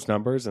those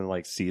numbers and,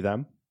 like, see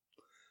them.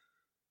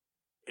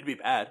 It'd be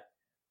bad.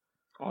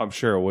 Oh, I'm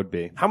sure it would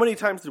be. How many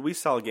times did we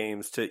sell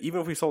games to,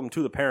 even if we sold them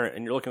to the parent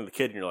and you're looking at the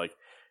kid and you're like,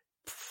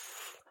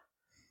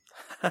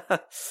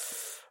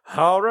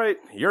 all right,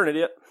 you're an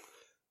idiot.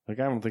 Like,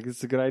 I don't think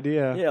it's a good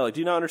idea. Yeah, like, do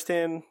you not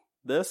understand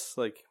this?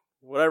 Like,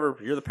 whatever,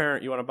 you're the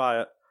parent, you want to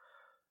buy it.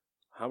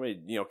 How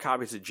many,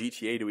 copies of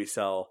GTA do we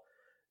sell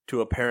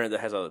to a parent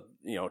that has a,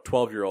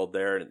 12-year-old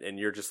there and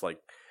you're just like,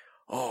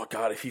 oh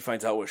god, if he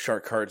finds out what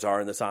shark cards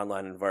are in this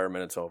online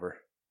environment, it's over.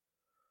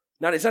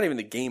 It's not even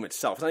the game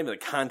itself. It's not even the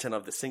content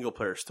of the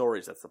single-player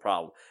stories that's the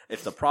problem.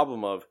 It's the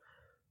problem of,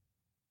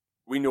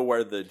 we know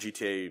where the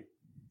GTA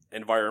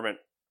environment,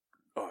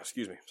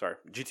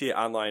 GTA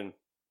Online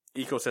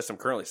ecosystem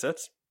currently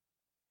sits.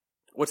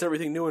 What's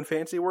everything new and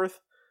fancy worth?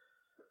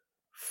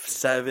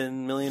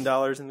 $7 million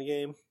in the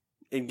game?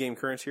 In-game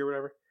currency or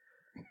whatever?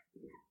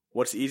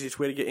 What's the easiest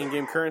way to get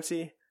in-game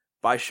currency?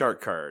 Buy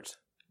shark cards.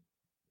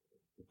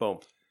 Boom.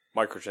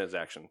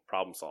 Microtransaction.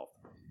 Problem solved.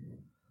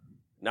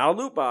 Not a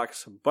loot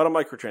box, but a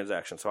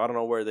microtransaction. So I don't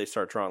know where they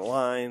start drawing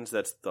lines.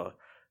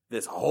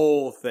 This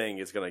whole thing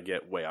is going to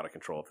get way out of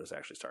control if this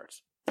actually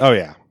starts. Oh,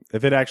 yeah.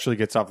 If it actually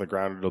gets off the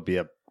ground, it'll be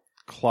a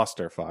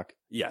clusterfuck.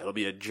 Yeah, it'll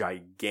be a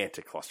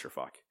gigantic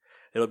clusterfuck.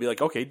 It'll be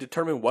like, okay,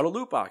 determine what a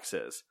loot box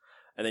is.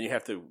 And then you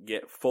have to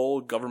get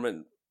full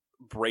government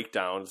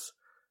breakdowns,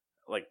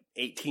 like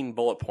 18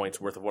 bullet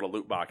points worth of what a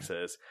loot box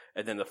is.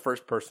 And then the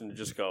first person to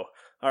just go,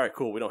 all right,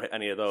 cool, we don't hit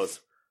any of those.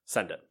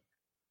 Send it.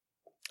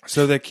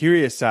 So the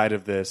curious side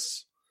of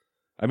this,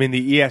 I mean,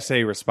 the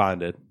ESA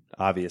responded,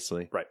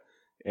 obviously. Right.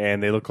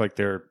 And they look like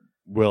they're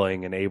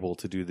willing and able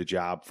to do the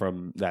job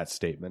from that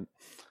statement.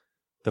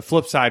 The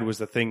flip side was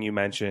the thing you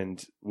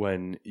mentioned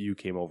when you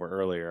came over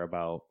earlier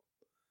about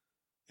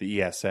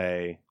the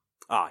ESA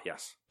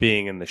yes.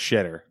 being in the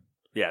shitter.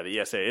 Yeah, the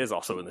ESA is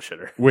also in the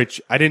shitter.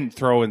 Which I didn't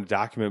throw in the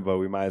document, but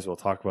we might as well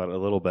talk about it a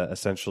little bit.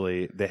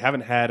 Essentially, they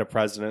haven't had a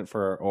president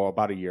for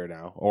about a year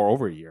now, or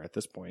over a year at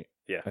this point.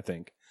 Yeah. I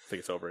think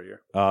it's over a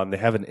year. They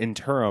have an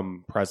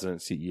interim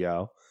president,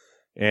 CEO,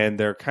 and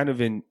they're kind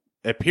of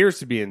appears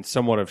to be in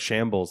somewhat of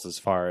shambles as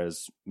far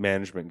as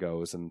management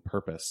goes and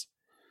purpose.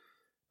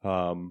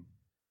 I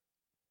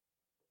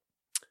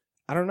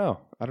don't know.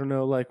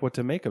 Like what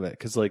to make of it.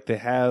 Cause like they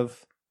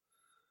have,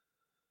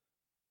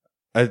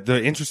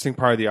 the interesting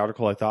part of the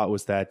article I thought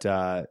was that,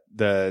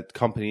 the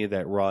company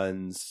that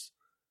runs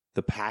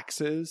the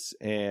PAXs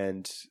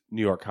and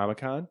New York Comic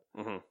Con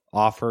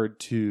offered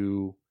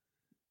to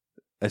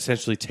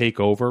essentially take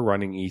over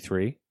running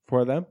E3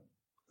 for them.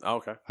 Oh,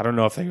 okay. I don't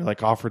know if they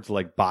like offered to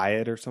like buy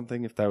it or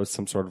something, if that was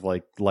some sort of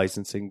like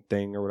licensing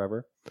thing or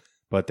whatever,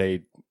 but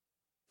they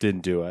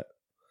didn't do it.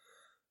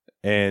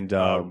 And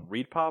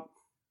Reed Pop?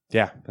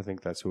 Yeah, I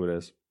think that's who it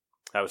is.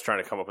 I was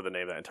trying to come up with a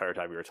name that entire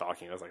time you were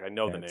talking. I was like, I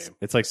know the name.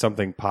 It's like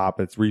something Pop.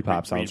 It's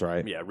Repop sounds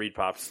right. Yeah, Reed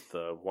Pop's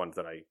the ones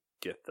that I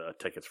get the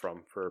tickets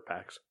from for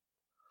PAX.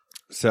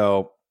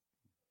 So,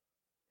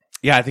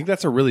 yeah, I think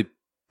that's a really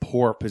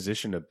poor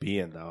position to be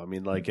in, though. I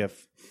mean, like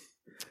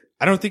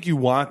I don't think you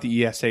want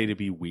the ESA to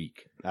be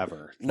weak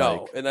ever.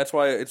 No, and that's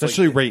why it's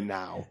especially like, right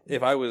now.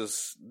 If I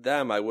was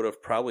them, I would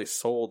have probably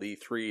sold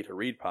E3 to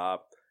Reed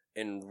Pop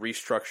and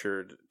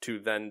restructured to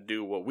then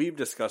do what we've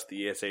discussed.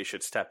 The ESA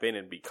should step in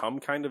and become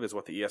kind of is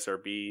what the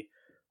ESRB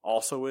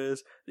also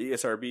is. The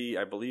ESRB,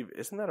 I believe,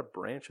 isn't that a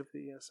branch of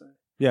the ESA?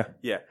 Yeah.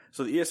 Yeah.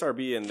 So the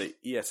ESRB and the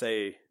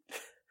ESA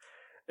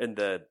and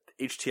the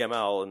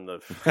HTML and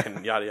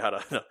the yada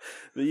yada. No.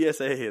 The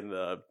ESA and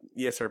the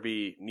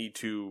ESRB need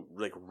to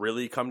like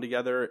really come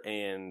together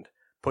and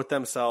put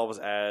themselves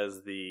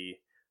as the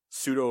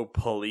pseudo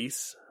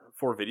police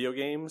for video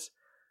games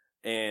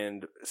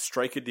and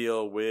strike a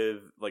deal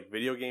with like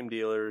video game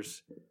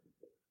dealers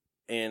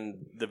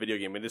and the video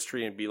game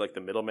industry and be like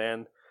the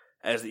middleman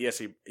as the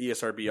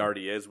ESRB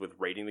already is with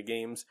rating the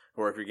games.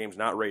 Or if your game's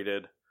not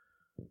rated,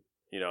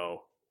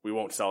 we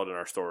won't sell it in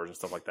our stores and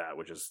stuff like that,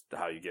 which is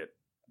how you get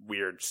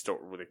weird store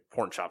with a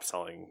porn shop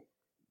selling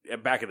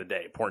back in the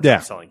day,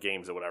 shops selling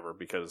games or whatever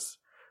because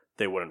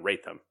they wouldn't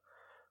rate them.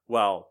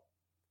 Well,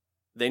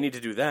 they need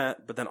to do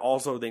that, but then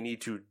also they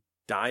need to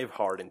dive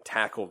hard and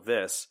tackle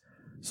this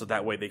so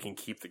that way they can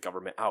keep the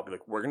government out. Be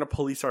like, we're going to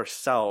police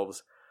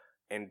ourselves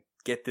and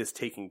get this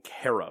taken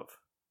care of.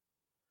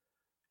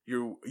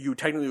 You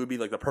technically would be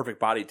like the perfect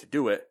body to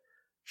do it.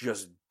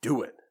 Just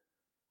do it.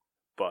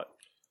 But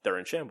they're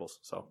in shambles,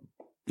 so.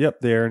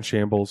 Yep, they're in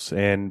shambles,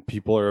 and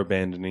people are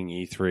abandoning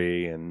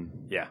E3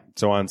 and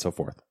so on and so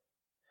forth.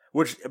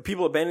 Which,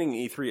 people abandoning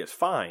E3 is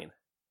fine.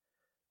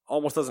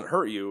 Almost doesn't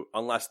hurt you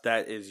unless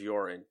that is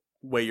your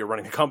way you're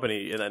running the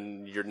company, and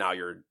then you're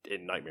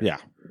in nightmare. Yeah.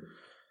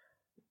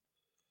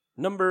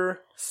 Number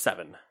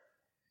 7.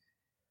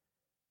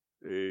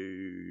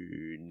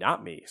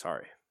 Not me,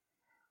 sorry.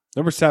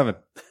 Number 7.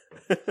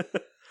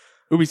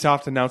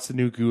 Ubisoft announced the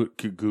new Goose.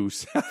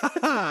 Goose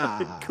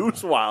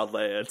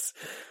Wildlands.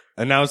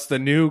 Announced the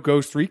new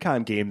Ghost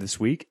Recon game this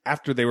week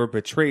after they were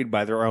betrayed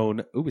by their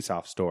own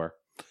Ubisoft store.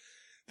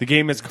 The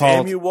game is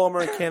called... Damn you,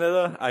 Walmart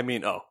Canada. I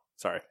mean,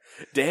 sorry.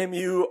 Damn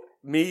you,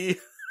 me.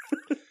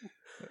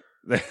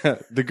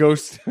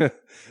 The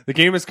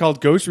game is called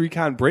Ghost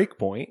Recon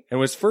Breakpoint and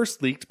was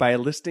first leaked by a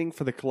listing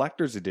for the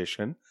collector's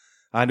edition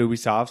on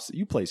Ubisoft's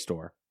Uplay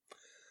store.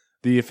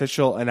 The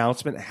official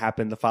announcement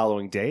happened the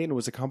following day and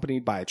was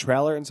accompanied by a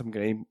trailer and some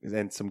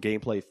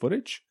gameplay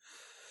footage.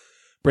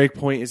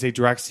 Breakpoint is a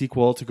direct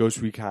sequel to Ghost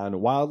Recon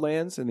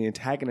Wildlands, and the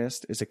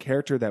antagonist is a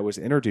character that was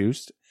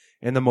introduced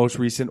in the most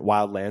recent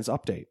Wildlands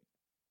update.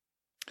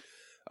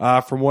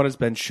 From what has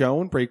been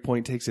shown,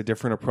 Breakpoint takes a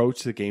different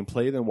approach to the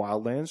gameplay than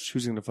Wildlands,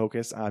 choosing to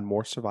focus on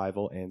more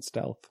survival and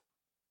stealth.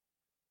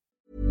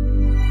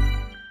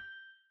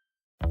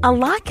 A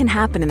lot can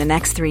happen in the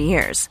next 3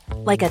 years.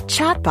 Like a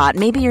chatbot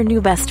may be your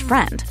new best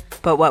friend.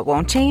 But what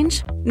won't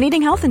change?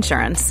 Needing health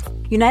insurance.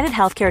 United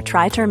Healthcare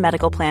Tri-Term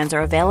Medical Plans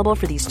are available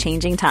for these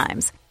changing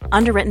times.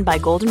 Underwritten by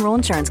Golden Rule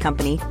Insurance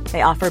Company,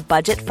 they offer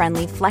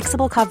budget-friendly,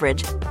 flexible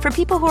coverage for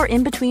people who are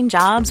in between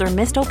jobs or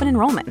missed open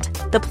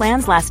enrollment. The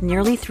plans last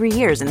nearly 3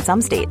 years in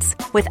some states,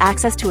 with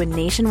access to a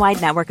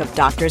nationwide network of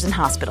doctors and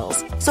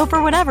hospitals. So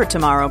for whatever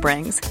tomorrow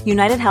brings,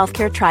 United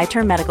Healthcare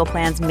Tri-Term Medical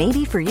Plans may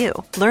be for you.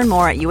 Learn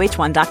more at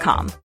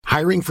uh1.com.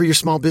 Hiring for your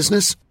small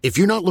business? If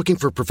you're not looking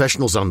for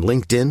professionals on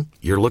LinkedIn,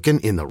 you're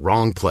looking in the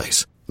wrong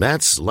place.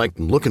 That's like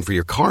looking for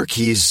your car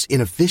keys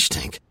in a fish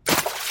tank.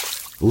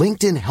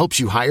 LinkedIn helps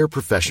you hire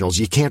professionals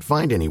you can't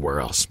find anywhere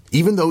else,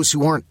 even those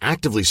who aren't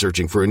actively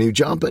searching for a new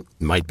job but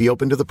might be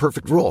open to the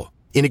perfect role.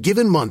 In a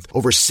given month,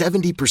 over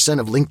 70%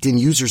 of LinkedIn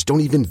users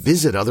don't even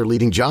visit other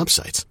leading job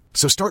sites.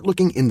 So start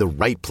looking in the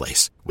right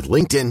place. With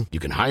LinkedIn, you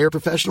can hire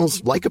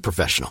professionals like a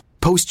professional.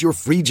 Post your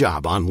free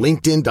job on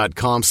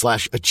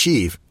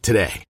linkedin.com/achieve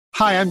today.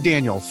 Hi, I'm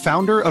Daniel,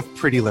 founder of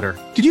Pretty Litter.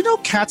 Did you know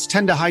cats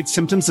tend to hide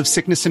symptoms of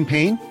sickness and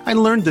pain? I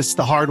learned this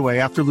the hard way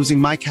after losing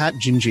my cat,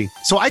 Gingy.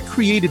 So I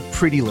created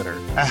Pretty Litter,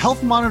 a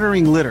health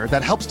monitoring litter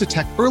that helps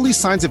detect early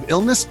signs of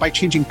illness by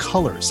changing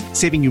colors,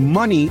 saving you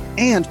money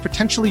and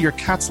potentially your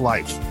cat's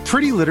life.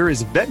 Pretty Litter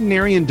is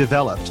veterinarian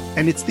developed,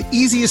 and it's the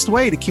easiest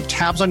way to keep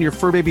tabs on your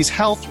fur baby's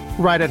health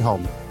right at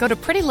home. Go to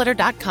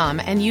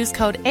prettylitter.com and use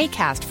code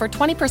ACAST for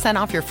 20%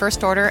 off your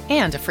first order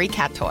and a free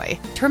cat toy.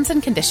 Terms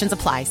and conditions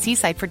apply. See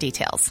site for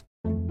details.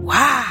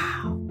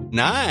 Wow.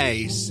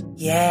 Nice.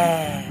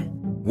 Yeah.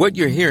 What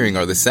you're hearing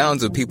are the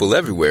sounds of people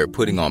everywhere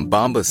putting on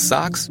Bombas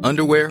socks,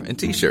 underwear, and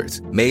T-shirts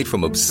made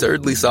from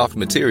absurdly soft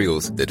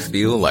materials that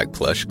feel like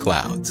plush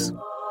clouds.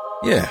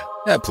 Yeah,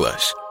 that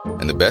plush.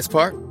 And the best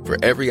part?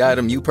 For every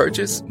item you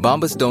purchase,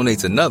 Bombas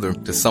donates another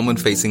to someone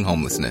facing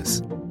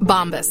homelessness.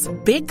 Bombas.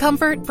 Big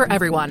comfort for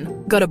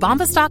everyone. Go to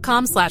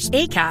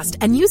bombas.com/ACAST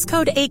and use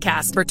code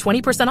ACAST for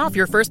 20% off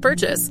your first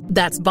purchase.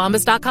 That's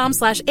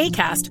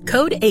bombas.com/ACAST.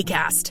 Code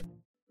ACAST.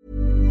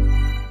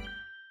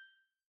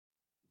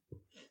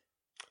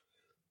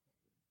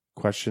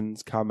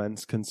 Questions,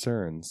 comments,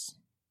 concerns.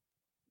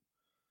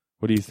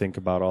 What do you think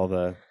about all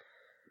the...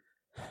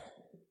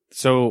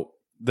 So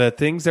the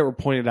things that were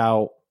pointed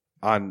out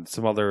on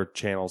some other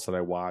channels that I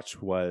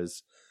watched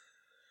was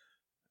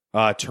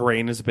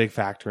terrain is a big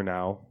factor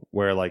now,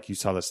 where like you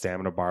saw the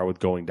stamina bar with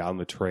going down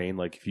the terrain.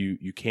 Like if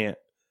you can't,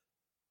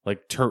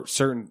 like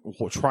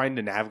trying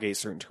to navigate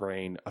certain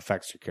terrain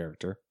affects your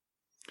character.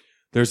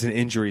 There's an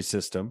injury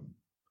system.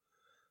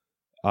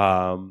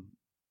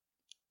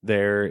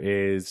 There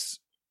is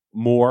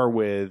more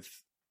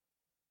with,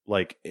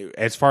 like,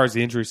 as far as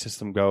the injury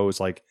system goes,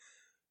 like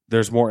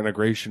there's more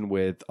integration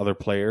with other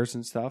players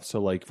and stuff.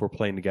 So like if we're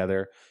playing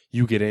together,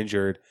 you get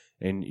injured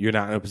and you're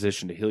not in a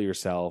position to heal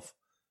yourself,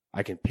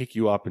 I can pick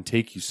you up and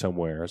take you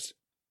somewhere.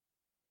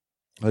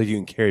 Like you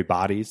can carry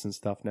bodies and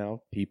stuff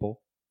now,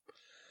 people.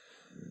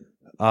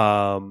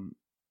 The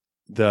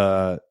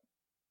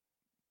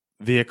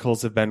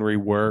vehicles have been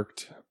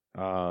reworked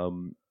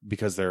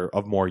because they're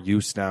of more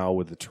use now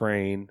with the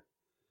train.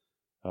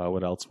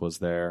 What else was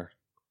there?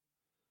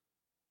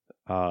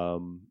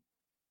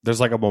 There's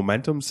like a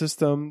momentum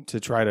system to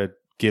try to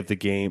give the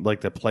game,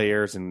 like the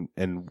players and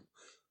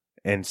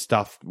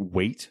stuff,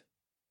 weight.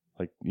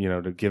 Like, you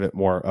know, to give it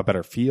a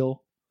better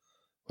feel.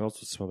 What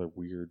else was some other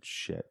weird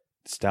shit?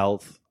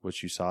 Stealth,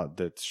 which you saw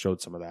that showed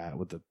some of that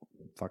with the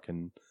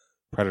fucking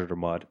Predator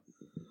mud.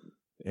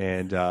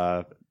 And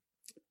the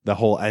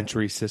whole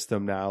entry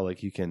system now,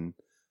 like you can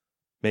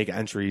make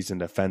entries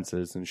into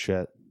fences and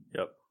shit.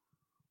 Yep.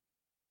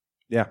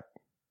 Yeah.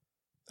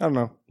 I don't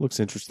know. Looks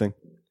interesting.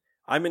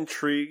 I'm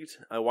intrigued.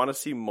 I want to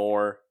see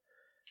more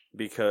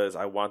because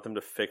I want them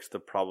to fix the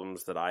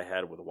problems that I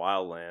had with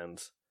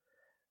Wildlands.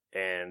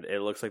 And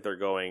it looks like they're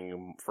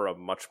going for a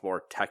much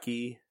more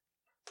techie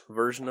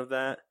version of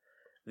that.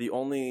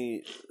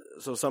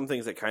 So some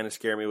things that kind of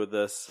scare me with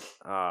this,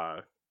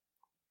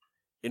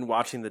 in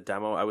watching the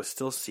demo, I was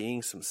still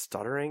seeing some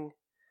stuttering,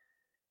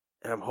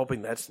 and I'm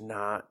hoping that's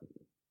not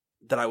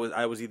that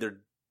I was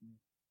either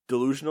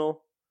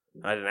delusional,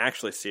 I didn't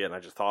actually see it, and I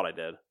just thought I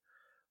did,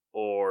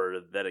 or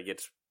that it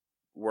gets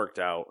worked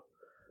out.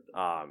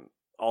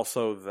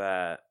 Also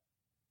that.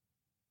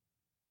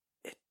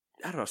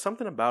 I don't know,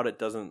 something about it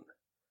doesn't...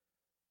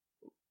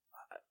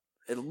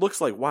 It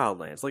looks like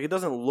Wildlands. Like, it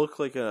doesn't look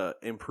like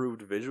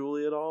improved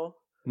visually at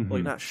all. Mm-hmm.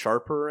 Like, not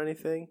sharper or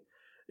anything.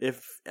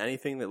 If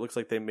anything, it looks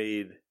like they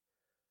made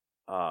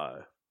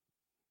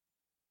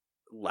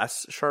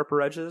less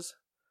sharper edges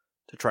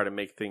to try to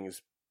make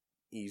things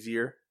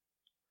easier.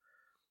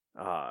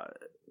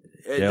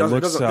 It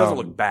doesn't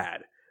look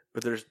bad,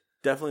 but there's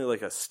definitely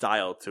like a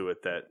style to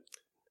it that...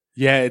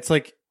 Yeah, it's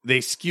like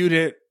they skewed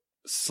it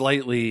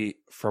slightly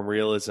from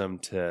realism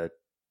to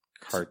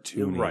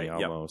cartoony, right,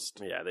 almost.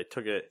 Yep. Yeah, they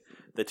took it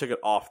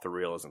off the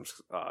realism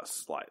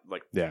slide,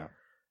 like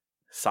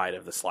side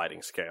of the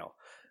sliding scale.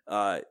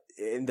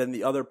 And then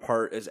the other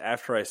part is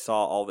after I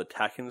saw all the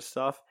tech and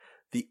stuff,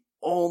 the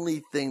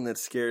only thing that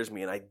scares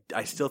me, and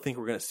I still think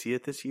we're going to see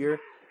it this year,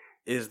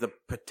 is the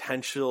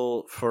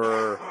potential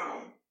for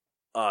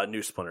a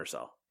new Splinter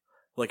Cell.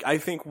 Like, I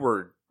think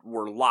we're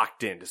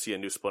locked in to see a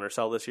new Splinter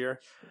Cell this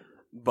year.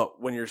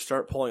 But when you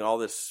start pulling all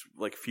this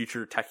like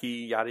future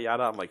techie yada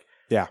yada, I'm like,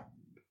 yeah.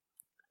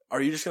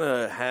 Are you just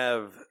gonna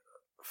have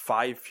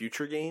 5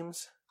 future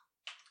games?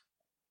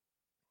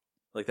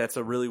 Like that's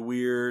a really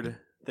weird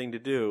thing to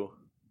do.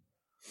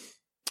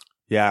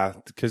 Yeah,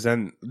 because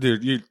then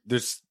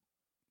there's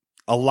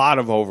a lot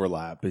of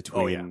overlap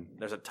between. Oh yeah,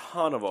 there's a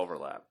ton of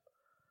overlap.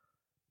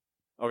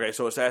 Okay,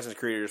 so Assassin's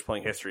Creed is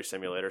playing History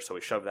Simulator, so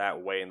we shoved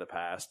that way in the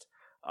past.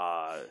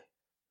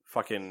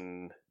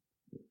 Fucking,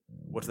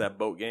 what's that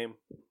boat game?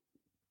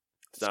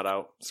 It's not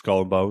out.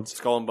 Skull and Bones.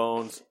 Skull and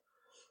Bones.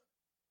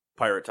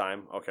 Pirate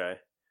Time. Okay.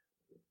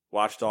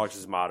 Watch Dogs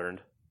is modern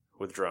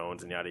with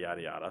drones and yada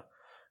yada yada.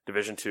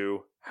 Division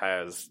 2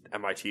 has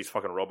MIT's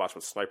fucking robots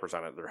with snipers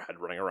on it, their head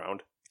running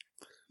around.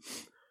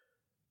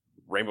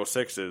 Rainbow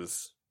Six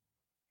is,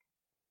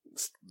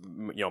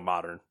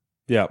 modern.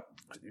 Yeah.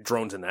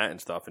 Drones in that and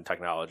stuff and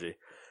technology.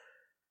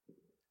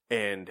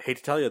 And hate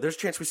to tell you, there's a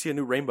chance we see a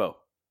new Rainbow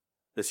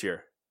this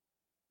year.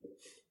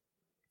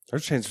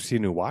 There's a chance we see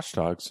new Watch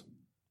Dogs.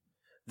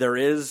 There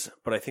is,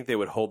 but I think they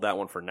would hold that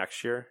one for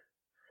next year.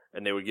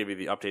 And they would give you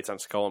the updates on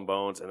Skull and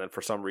Bones, and then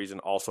for some reason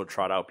also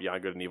trot out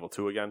Beyond Good and Evil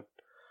 2 again.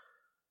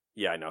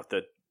 Yeah, I know.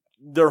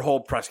 Their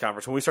whole press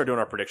conference, when we start doing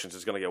our predictions,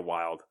 is going to get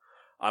wild.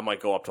 I might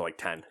go up to like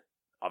 10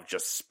 of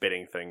just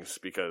spitting things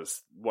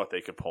because what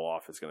they could pull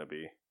off is going to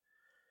be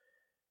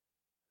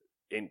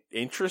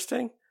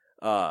interesting.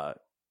 And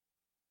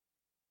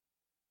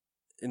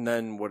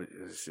then what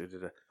is it?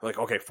 Like,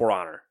 okay, For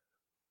Honor.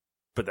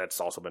 But that's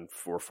also been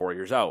 4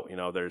 years out.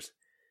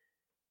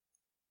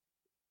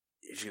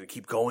 Is going to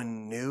keep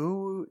going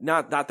new?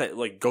 Not that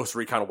like Ghost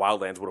Recon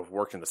Wildlands would have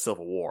worked in the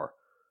Civil War.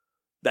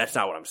 That's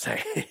not what I'm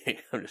saying.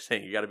 I'm just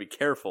saying you got to be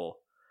careful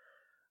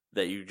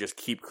that you just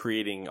keep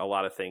creating a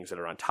lot of things that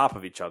are on top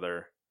of each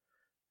other,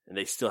 and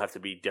they still have to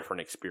be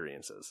different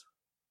experiences.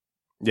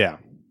 Yeah.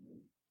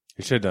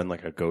 You should have done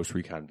like a Ghost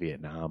Recon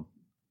Vietnam.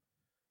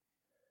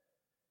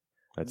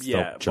 That's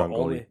still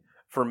jungle-y.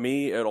 For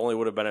me, it only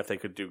would have been if they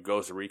could do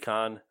Ghost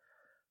Recon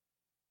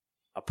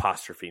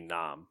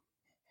 *Nam.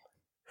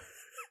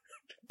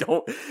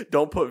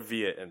 Don't put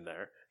Viet in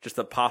there. Just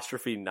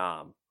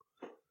 *Nam.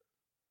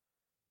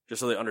 Just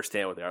so they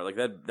understand what they are. Like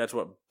that's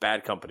what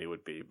Bad Company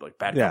would be. Like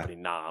Bad Company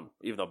Nam.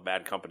 Even though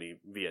Bad Company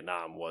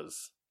Vietnam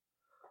was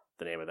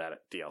the name of that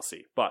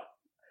DLC. But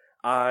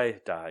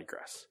I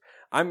digress.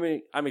 I'm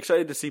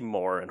excited to see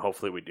more, and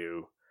hopefully we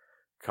do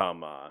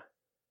come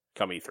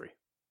E3.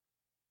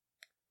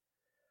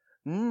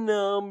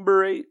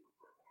 Number 8.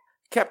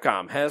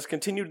 Capcom has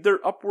continued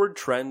their upward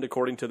trend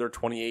according to their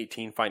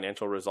 2018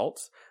 financial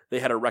results. They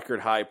had a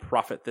record high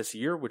profit this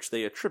year, which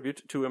they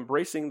attribute to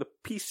embracing the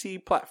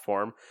PC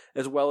platform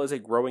as well as a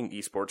growing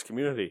esports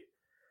community.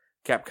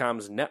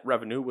 Capcom's net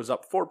revenue was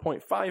up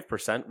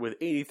 4.5%, with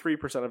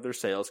 83% of their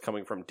sales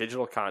coming from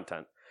digital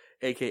content,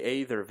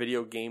 aka their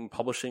video game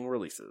publishing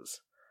releases.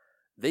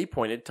 They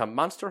pointed to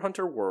Monster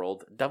Hunter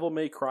World, Devil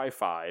May Cry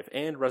 5,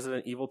 and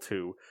Resident Evil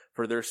 2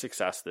 for their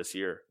success this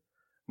year.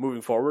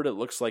 Moving forward, it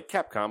looks like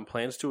Capcom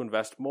plans to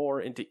invest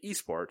more into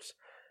esports.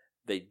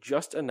 They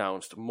just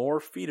announced more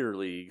feeder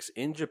leagues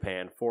in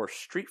Japan for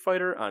Street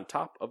Fighter on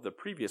top of the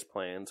previous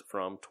plans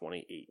from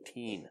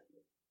 2018.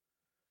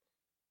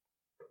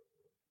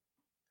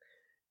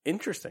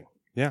 Interesting.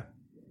 Yeah.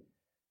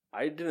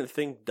 I didn't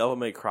think Devil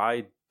May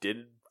Cry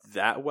did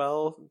that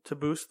well to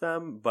boost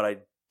them, but I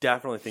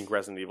definitely think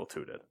Resident Evil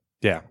 2 did.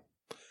 Yeah.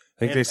 I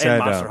think they said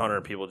Monster Hunter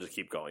people just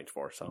keep going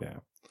for. So yeah.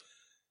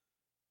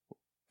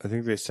 I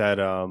think they said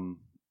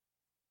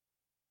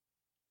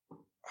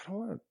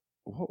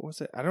what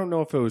was it? I don't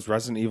know if it was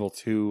Resident Evil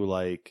 2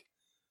 like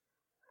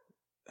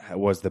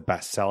was the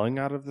best selling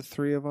out of the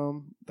 3 of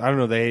them. I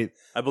don't know.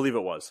 I believe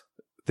it was.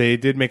 They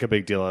did make a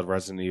big deal out of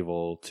Resident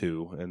Evil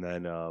 2, and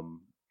then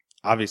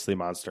obviously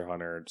Monster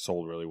Hunter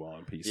sold really well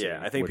on PC.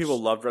 Yeah, I think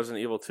people loved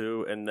Resident Evil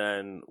 2 and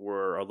then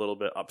were a little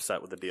bit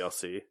upset with the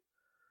DLC.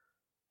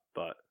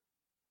 But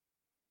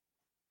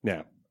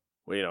yeah.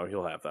 Well,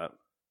 you'll have that.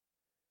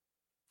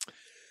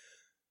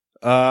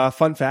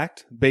 Fun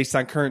fact, based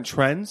on current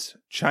trends,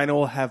 China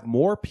will have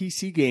more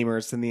PC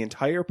gamers than the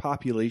entire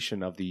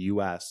population of the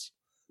U.S.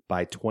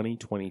 by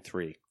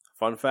 2023.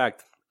 Fun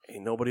fact,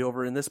 ain't nobody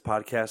over in this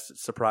podcast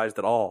surprised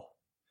at all.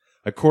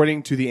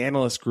 According to the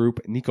analyst group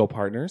Nico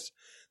Partners,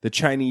 the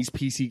Chinese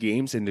PC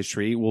games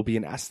industry will be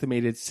an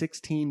estimated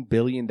 $16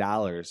 billion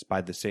by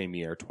the same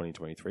year,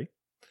 2023.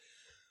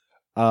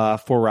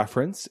 For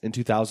reference, in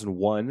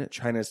 2001,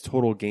 China's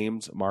total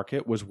games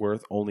market was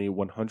worth only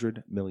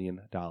 $100 million.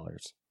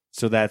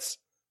 So that's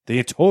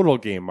the total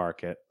game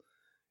market,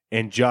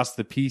 and just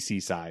the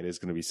PC side is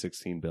going to be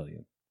 $16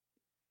 billion.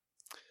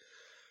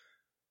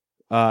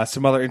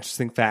 Some other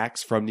interesting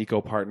facts from Nico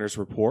Partners'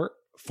 report.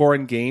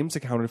 Foreign games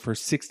accounted for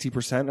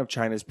 60% of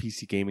China's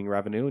PC gaming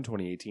revenue in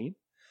 2018.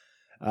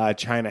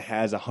 China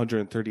has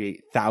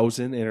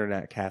 138,000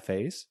 internet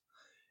cafes.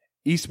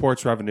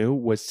 Esports revenue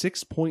was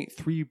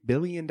 $6.3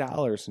 billion in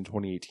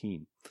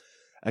 2018.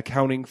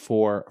 Accounting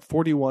for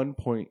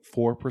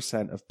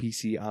 41.4% of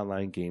PC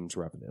online games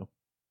revenue.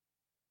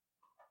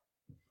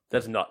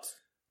 That's nuts.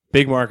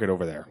 Big market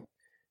over there.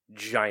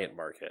 giant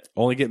market.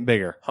 Only getting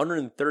bigger.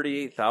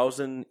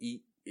 138,000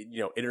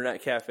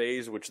 internet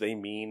cafes, which they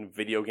mean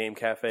video game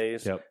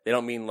cafes. Yep. They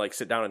don't mean like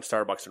sit down in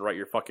Starbucks and write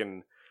your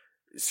fucking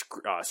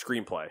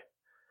screenplay.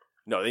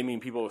 No, they mean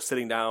people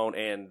sitting down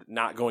and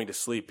not going to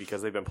sleep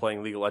because they've been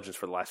playing League of Legends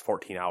for the last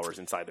 14 hours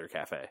inside their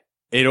cafe.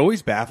 It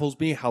always baffles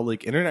me how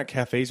like internet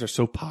cafes are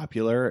so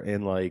popular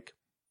in like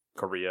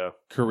Korea,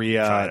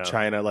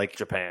 China, like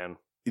Japan,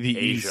 the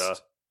Asia.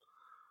 East.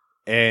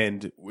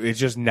 And it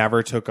just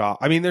never took off.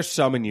 I mean, there's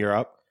some in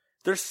Europe.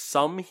 There's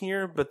some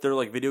here, but they're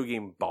like video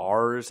game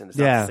bars, and it's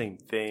not the same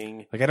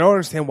thing. Like, I don't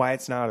understand why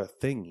it's not a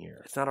thing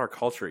here. It's not our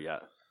culture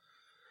yet.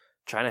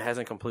 China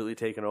hasn't completely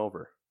taken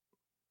over.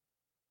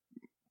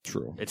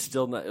 True. It's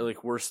still not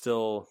like we're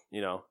still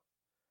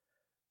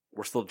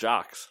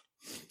jocks.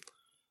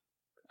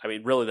 I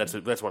mean, really, that's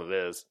what it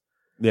is.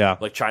 Yeah.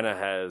 Like China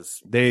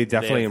has, they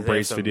definitely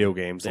embrace video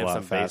games a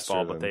lot faster.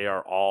 Baseball, but they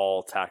are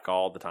all tech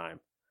all the time.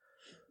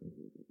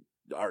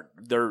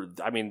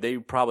 They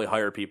probably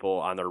hire people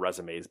on their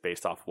resumes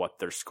based off what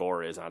their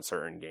score is on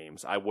certain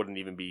games. I wouldn't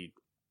even be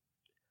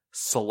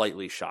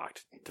slightly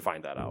shocked to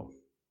find that out.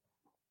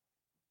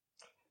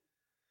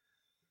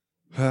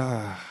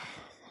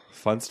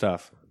 Fun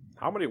stuff.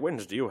 How many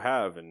wins do you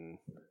have in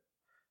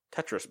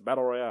Tetris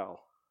Battle Royale?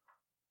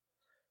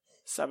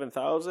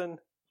 7,000?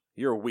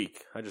 You're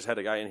weak. I just had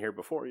a guy in here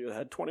before you that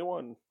had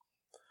 21.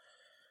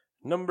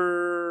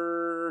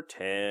 Number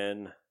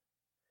 10.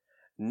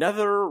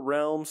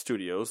 NetherRealm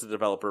Studios, the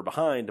developer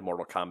behind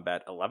Mortal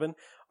Kombat 11,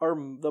 are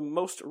the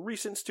most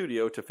recent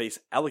studio to face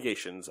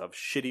allegations of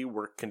shitty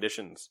work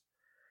conditions.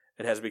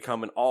 It has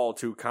become an all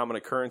too common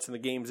occurrence in the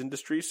games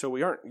industry, so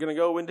we aren't going to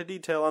go into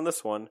detail on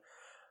this one.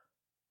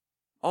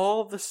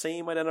 All the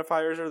same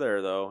identifiers are there,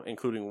 though,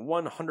 including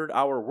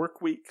 100-hour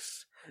work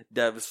weeks,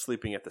 devs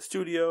sleeping at the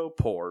studio,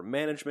 poor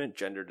management,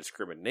 gender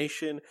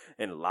discrimination,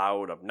 and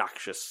loud,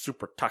 obnoxious,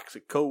 super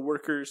toxic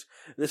co-workers.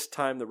 This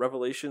time, the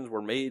revelations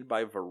were made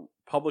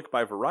public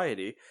by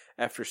Variety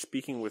after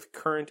speaking with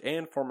current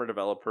and former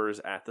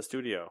developers at the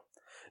studio.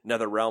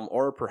 NetherRealm,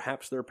 or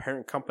perhaps their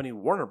parent company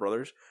Warner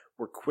Brothers,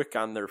 were quick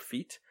on their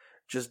feet.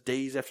 Just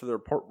days after the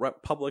report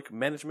went public,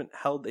 management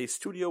held a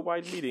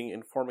studio-wide meeting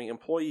informing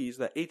employees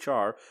that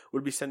HR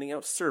would be sending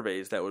out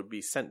surveys that would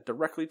be sent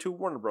directly to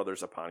Warner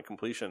Brothers upon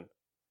completion.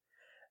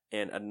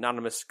 An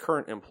anonymous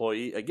current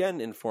employee again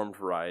informed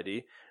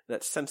Variety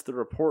that since the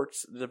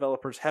reports, the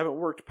developers haven't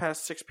worked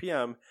past 6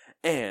 p.m.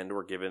 and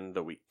were given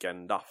the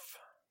weekend off.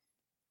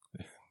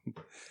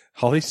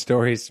 All these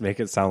stories make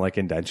it sound like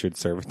indentured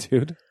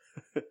servitude.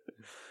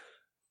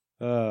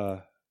 Yeah.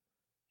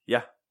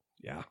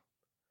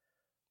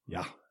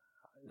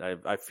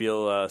 I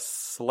feel a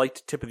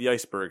slight tip of the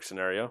iceberg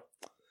scenario.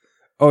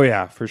 Oh,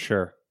 yeah, for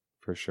sure.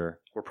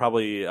 We're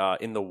probably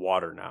in the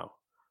water now.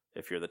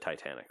 If you're the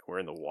Titanic, we're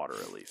in the water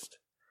at least.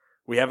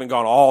 We haven't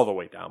gone all the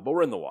way down, but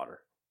we're in the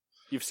water.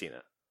 You've seen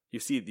it. You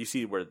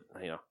see where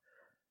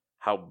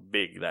how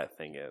big that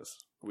thing is.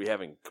 We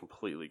haven't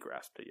completely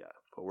grasped it yet,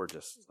 but we're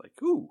just like,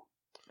 ooh,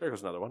 there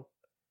goes another one.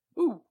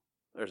 Ooh,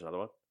 there's another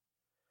one.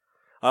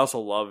 I also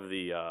love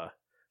the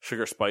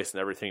sugar, spice,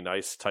 and everything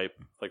nice type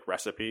like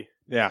recipe.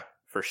 Yeah.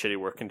 For shitty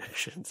work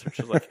conditions, which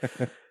is like,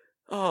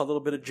 a little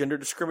bit of gender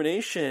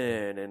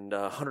discrimination and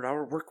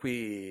 100-hour work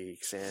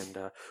weeks, and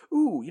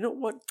ooh, you know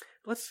what?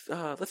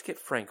 Let's get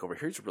Frank over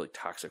here. He's a really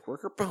toxic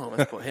worker. Boom,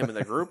 let's put him in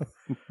the group.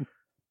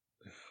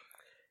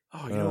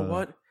 Oh, you know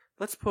what?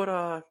 Let's put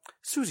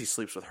Susie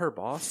sleeps with her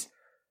boss.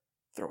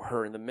 Throw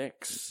her in the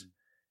mix.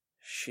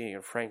 She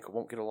and Frank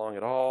won't get along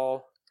at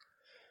all.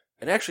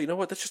 And actually, you know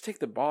what? Let's just take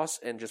the boss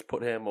and just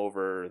put him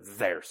over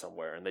there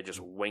somewhere, and they just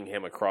wing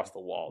him across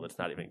the wall that's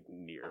not even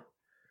near.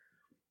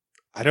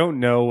 I don't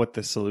know what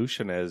the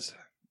solution is.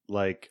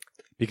 Like,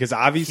 because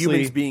obviously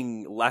humans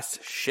being less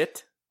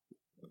shit.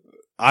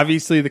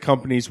 Obviously, the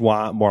companies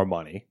want more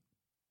money,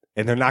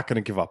 and they're not going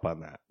to give up on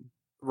that.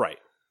 Right.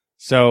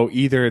 So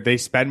either they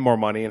spend more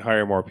money and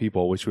hire more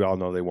people, which we all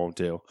know they won't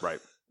do. Right.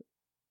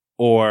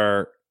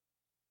 Or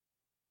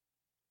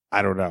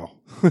I don't know.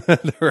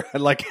 They're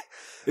like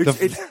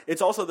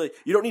it's also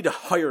you don't need to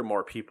hire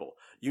more people.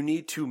 You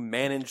need to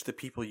manage the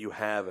people you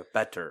have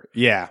better.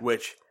 Yeah.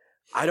 Which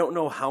I don't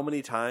know how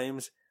many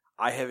times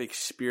I have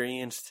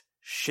experienced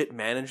shit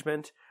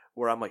management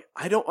where I'm like,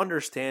 I don't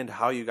understand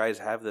how you guys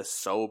have this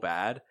so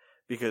bad,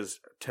 because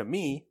to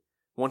me,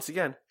 once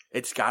again,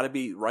 it's got to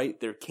be right.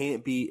 It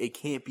can't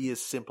be as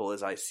simple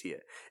as I see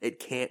it. It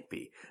can't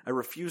be. I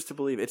refuse to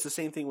believe it. It's the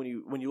same thing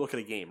when you look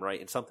at a game, right?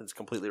 And something's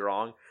completely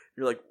wrong.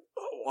 You're like,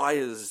 oh, why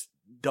is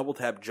double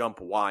tap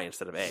jump Y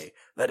instead of A?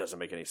 That doesn't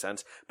make any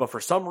sense. But for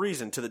some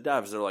reason, to the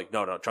devs, they're like,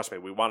 no, trust me,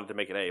 we wanted to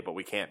make it A, but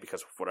we can't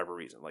because of whatever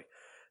reason. Like,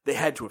 they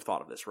had to have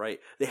thought of this, right?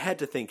 They had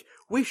to think,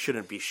 we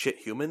shouldn't be shit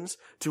humans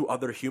to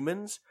other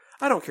humans.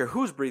 I don't care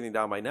who's breathing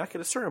down my neck.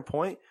 At a certain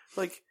point,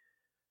 like,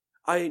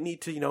 I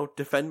need to,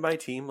 defend my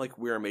team. Like,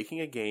 we are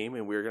making a game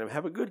and we're going to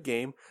have a good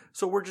game.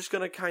 So we're just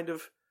going to kind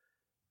of,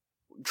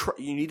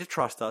 you need to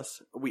trust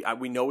us. We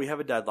know we have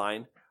a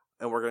deadline.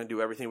 and we're going to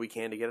do everything we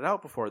can to get it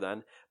out before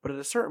then. But at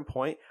a certain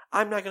point,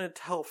 I'm not going to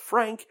tell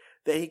Frank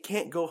that he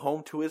can't go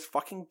home to his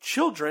fucking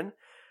children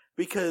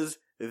because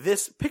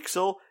this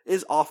pixel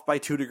is off by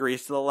 2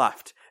 degrees to the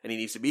left, and he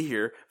needs to be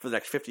here for the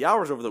next 50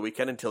 hours over the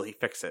weekend until he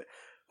fixes it.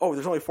 Oh,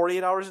 there's only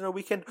 48 hours in a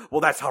weekend?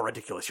 Well, that's how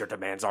ridiculous your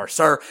demands are,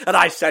 sir. And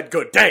I said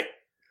good day.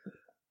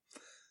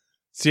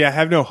 See, I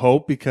have no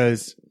hope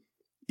because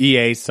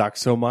EA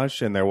sucks so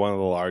much, and they're one of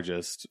the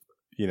largest,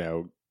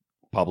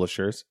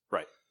 publishers.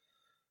 Right.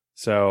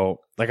 So,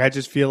 I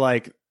just feel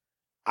like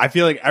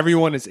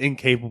everyone is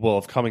incapable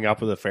of coming up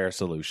with a fair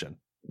solution.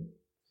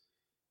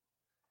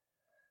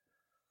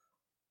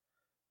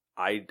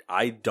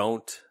 I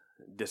don't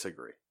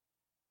disagree.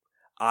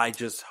 I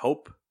just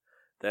hope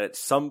that at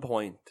some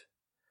point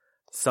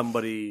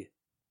somebody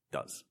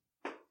does.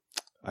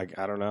 I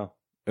don't know.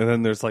 And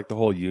then there's the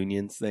whole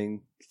unions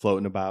thing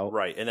floating about.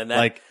 Right. And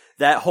then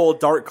that whole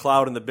dark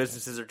cloud and the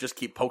businesses are just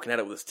keep poking at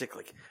it with a stick.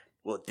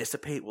 Will it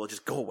dissipate? Will it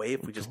just go away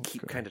if we just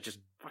keep kind of just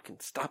fucking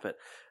stop it?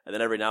 And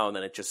then every now and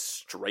then it just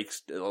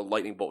strikes, a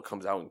lightning bolt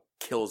comes out and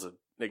kills an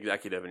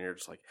executive and you're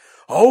just like,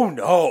 oh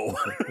no.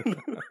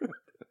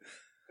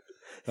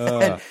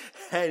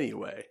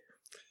 Anyway.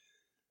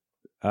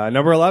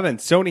 Number 11,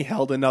 Sony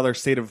held another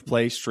State of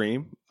Play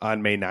stream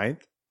on May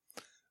 9th.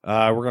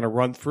 We're going to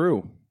run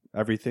through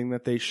everything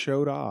that they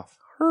showed off.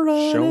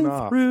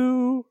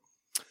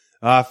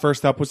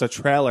 First up was a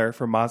trailer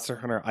for Monster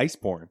Hunter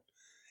Iceborne.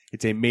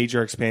 It's a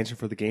major expansion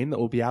for the game that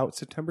will be out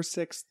September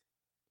 6th.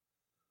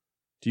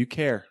 Do you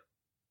care?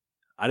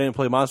 I didn't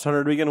play Monster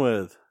Hunter to begin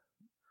with.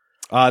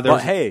 But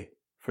hey,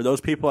 for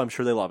those people, I'm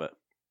sure they love it.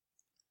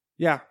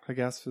 Yeah, I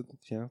guess.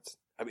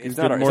 It's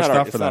not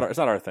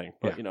our thing,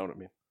 but you know what I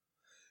mean.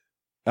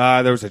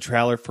 There was a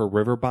trailer for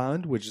River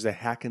Bond, which is a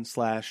hack and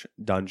slash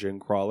dungeon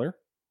crawler.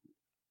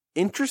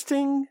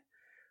 Interesting,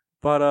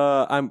 but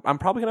I'm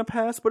probably gonna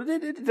pass. But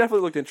it definitely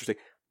looked interesting.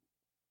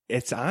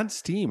 It's on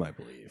Steam, I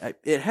believe.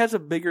 It has a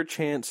bigger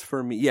chance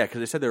for me, because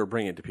they said they were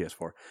bringing it to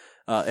PS4.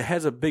 It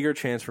has a bigger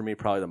chance for me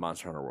probably than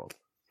Monster Hunter World.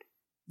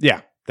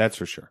 Yeah, that's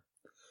for sure.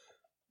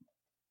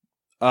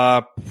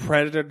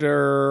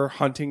 Predator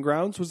Hunting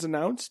Grounds was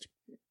announced.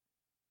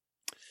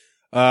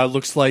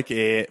 Looks like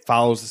it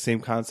follows the same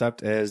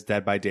concept as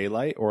Dead by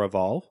Daylight or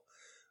Evolve.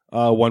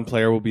 One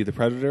player will be the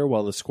Predator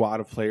while the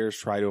squad of players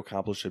try to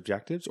accomplish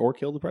objectives or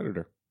kill the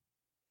Predator.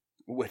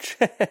 Which,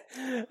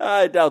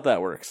 I doubt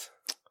that works.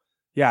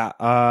 Yeah,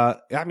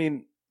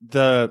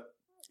 the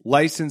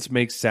license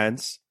makes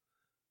sense.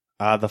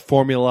 The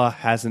formula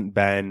hasn't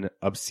been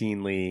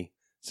obscenely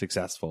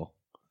successful.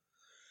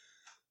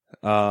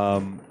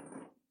 And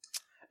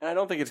I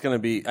don't think it's going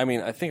to be...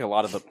 I think a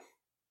lot of the...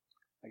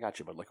 I got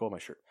you, bud. Let go of my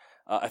shirt.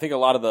 I think a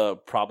lot of the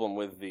problem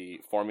with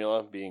the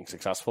formula being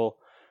successful...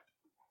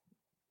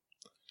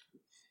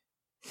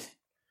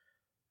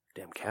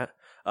 Damn cat.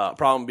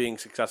 Problem being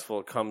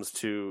successful comes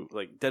to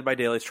Dead by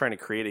Daylight's trying to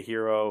create a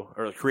hero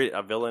or create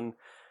a villain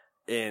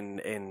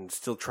and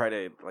still try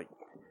to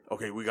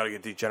okay, we got to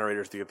get these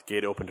generators to get the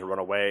gate open to run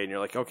away, and you're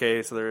like,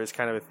 okay, so there is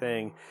kind of a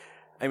thing.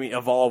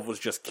 Evolve was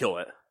just kill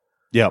it.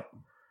 Yep.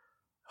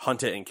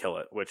 Hunt it and kill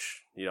it,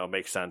 which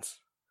makes sense.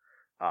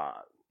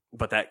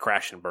 But that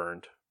crashed and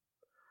burned.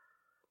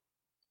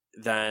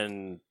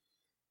 Then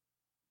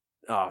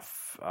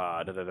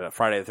Friday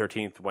the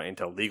 13th went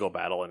into legal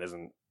battle and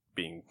isn't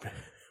being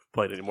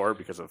played anymore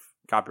because of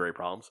copyright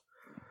problems.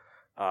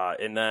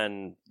 And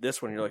then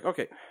this one, you're like,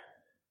 okay.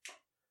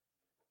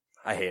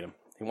 I hate him.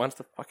 He wants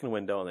the fucking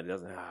window and then he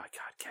doesn't. God,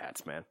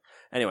 cats, man.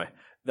 Anyway,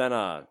 then...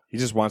 he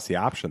just wants the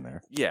option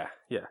there. Yeah.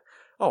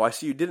 Oh, I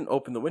see you didn't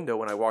open the window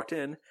when I walked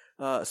in,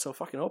 so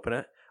fucking open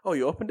it. Oh,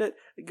 you opened it?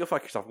 Go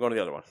fuck yourself. I'm going to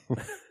the other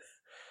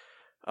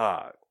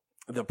one.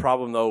 The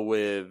problem, though,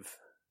 with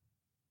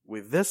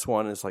this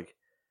one is,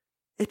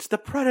 it's the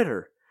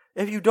Predator.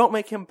 If you don't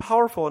make him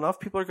powerful enough,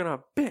 people are going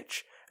to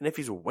bitch. And if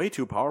he's way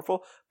too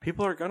powerful,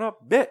 people are going to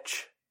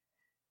bitch.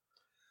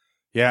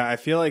 Yeah, I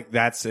feel like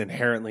that's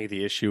inherently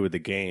the issue with the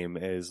game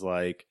is,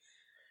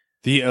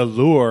 the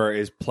allure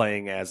is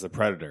playing as the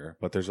Predator,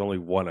 but there's only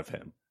one of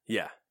him.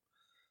 Yeah.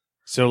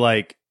 So,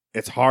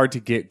 it's hard to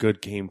get good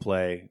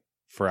gameplay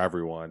for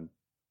everyone.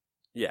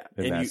 Yeah.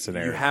 In that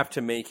scenario. You have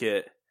to make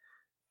it...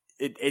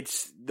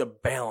 It's the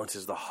balance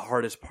is the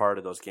hardest part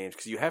of those games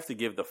because you have to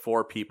give the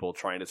 4 people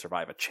trying to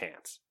survive a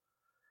chance.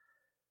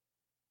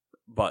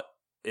 But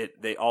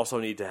they also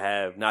need to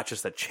have not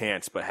just a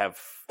chance, but have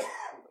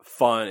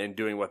fun in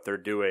doing what they're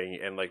doing.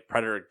 And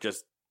Predator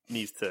just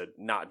needs to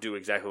not do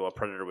exactly what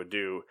Predator would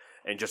do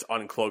and just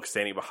uncloak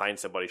standing behind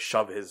somebody,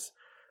 shove his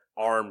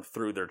arm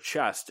through their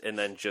chest, and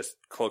then just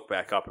cloak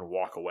back up and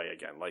walk away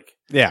again.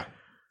 Yeah.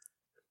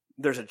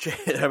 There's a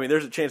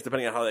chance,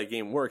 depending on how that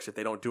game works, if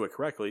they don't do it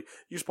correctly,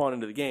 you spawn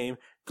into the game,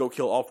 go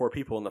kill all 4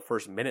 people in the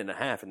first minute and a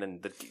half, and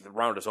then the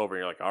round is over, and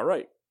you're like, all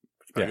right,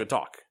 it's been a good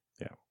talk.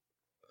 Yeah.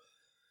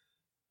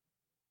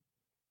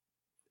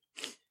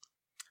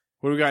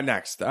 What do we got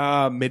next?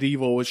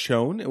 Medieval was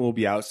shown. It will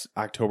be out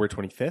October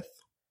 25th.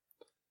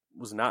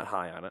 Was not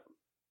high on it.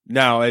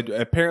 No,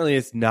 apparently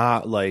it's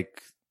not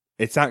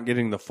it's not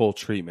getting the full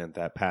treatment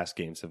that past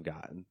games have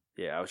gotten.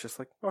 Yeah, I was just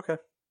like, okay,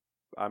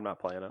 I'm not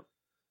playing it.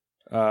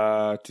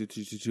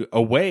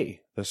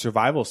 Away, the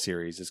Survival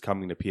series is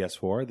coming to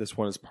PS4. This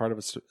one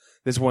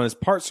is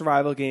part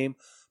survival game,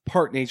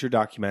 part nature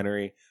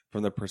documentary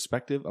from the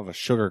perspective of a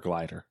sugar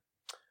glider.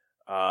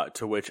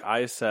 To which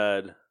I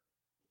said,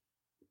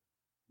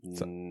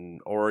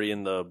 Ori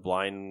in the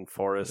Blind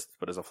Forest,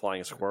 but as a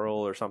flying squirrel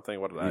or something.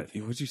 What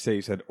did you say?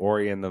 You said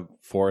Ori in the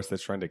forest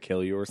that's trying to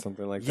kill you or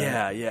something like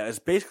that? Yeah. It's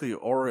basically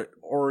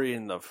Ori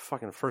in the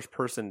fucking first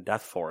person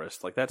death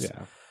forest. Like that's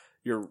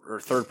or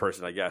third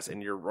person, I guess,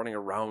 and you're running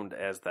around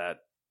as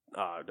that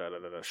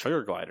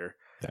sugar glider.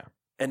 Yeah.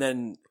 And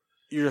then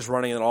you're just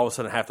running, and then all of a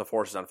sudden half the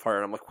forest is on fire,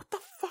 and I'm like, what the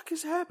fuck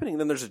is happening?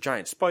 And then there's a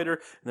giant spider,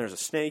 and there's a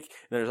snake,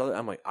 and there's other.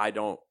 I'm like,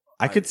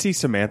 I could see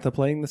Samantha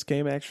playing this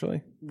game,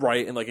 actually.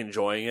 Right, and like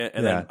enjoying it,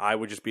 and then I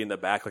would just be in the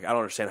back. Like, I don't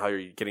understand how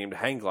you're getting him to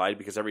hang glide,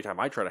 because every time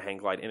I try to hang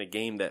glide in a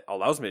game that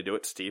allows me to do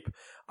it steep,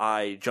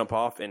 I jump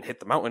off and hit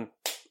the mountain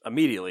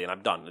immediately, and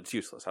I'm done. It's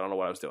useless. I don't know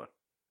what I was doing.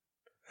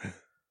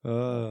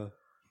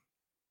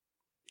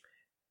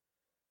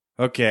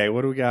 Okay,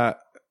 what do we got?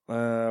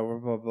 Blah,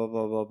 blah, blah,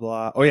 blah,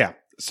 blah. Oh, yeah.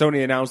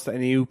 Sony announced a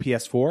new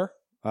PS4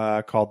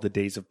 called the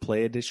Days of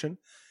Play Edition.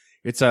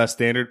 It's a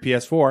standard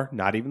PS4,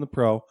 not even the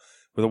Pro,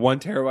 with a 1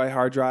 terabyte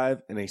hard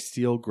drive and a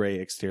steel gray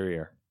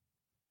exterior.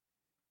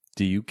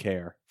 Do you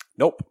care?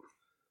 Nope.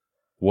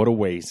 What a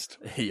waste.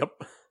 Yep.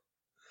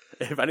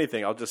 If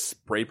anything, I'll just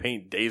spray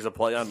paint Days of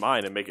Play on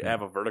mine and make it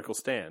have a vertical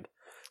stand.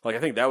 Like, I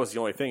think that was the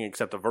only thing,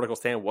 except the vertical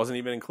stand wasn't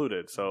even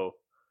included, so...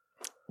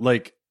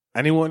 Like,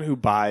 anyone who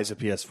buys a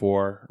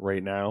PS4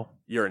 right now...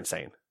 You're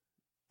insane.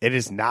 It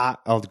is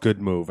not a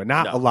good move, and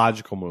not a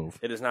logical move.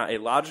 It is not a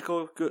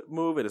logical good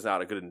move. It is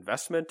not a good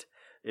investment.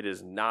 It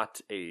is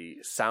not a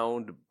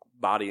sound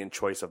body and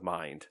choice of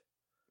mind.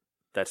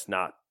 That's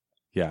not...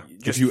 Yeah.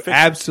 If you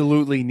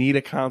absolutely need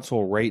a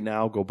console right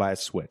now, go buy a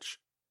Switch.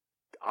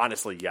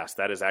 Honestly, yes.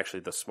 That is actually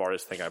the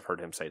smartest thing I've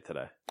heard him say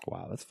today.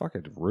 Wow, that's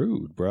fucking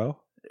rude,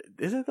 bro.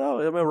 Is it,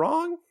 though? Am I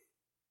wrong?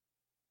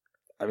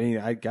 I mean,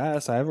 I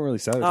guess. I haven't really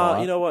said it a lot.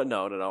 You know what?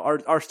 No.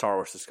 Our Star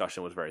Wars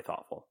discussion was very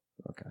thoughtful.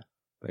 Okay.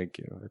 Thank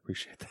you. I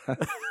appreciate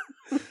that.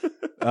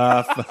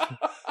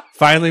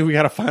 Finally, we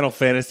got a Final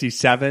Fantasy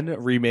VII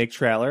remake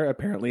trailer.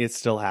 Apparently, it's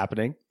still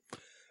happening.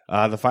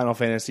 The Final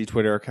Fantasy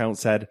Twitter account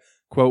said,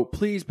 quote,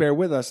 "Please bear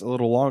with us a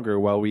little longer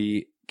until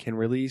we can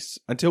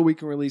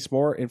release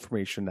more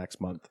information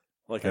next month."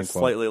 Like a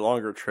slightly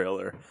longer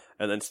trailer,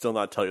 and then still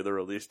not tell you the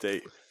release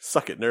date.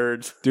 Suck it,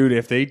 nerds. Dude,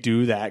 if they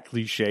do that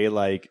cliche,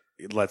 like,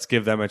 let's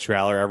give them a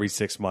trailer every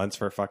 6 months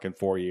for fucking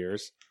 4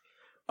 years.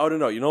 Oh,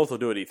 no. You know what they'll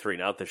do at E3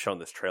 now that they've shown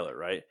this trailer,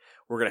 right?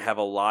 We're going to have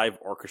a live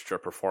orchestra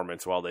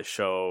performance while they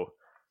show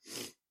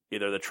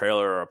either the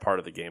trailer or a part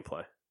of the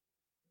gameplay.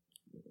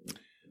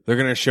 They're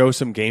going to show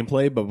some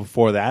gameplay, but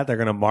before that, they're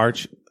going to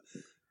march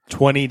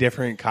 20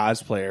 different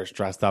cosplayers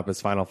dressed up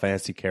as Final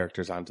Fantasy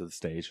characters onto the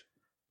stage.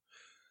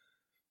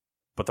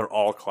 But they're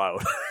all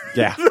Cloud.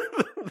 Yeah.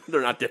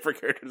 They're not different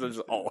characters, they're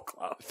just all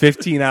Cloud.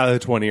 15 out of the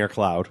 20 are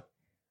Cloud.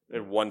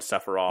 And one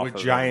Sephiroth. With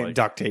giant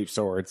duct tape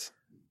swords.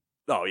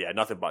 Oh, yeah,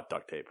 nothing but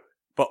duct tape.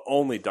 But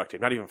only duct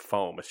tape, not even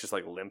foam. It's just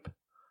like limp.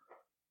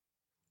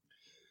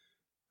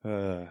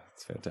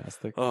 It's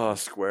fantastic. Oh,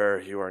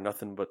 Square, you are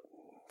nothing but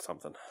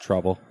something.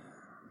 Trouble.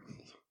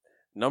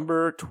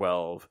 Number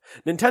 12.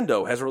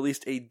 Nintendo has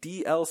released a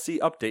DLC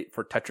update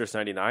for Tetris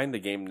 99, the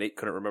game Nate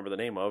couldn't remember the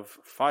name of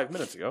 5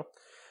 minutes ago.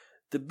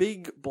 The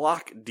Big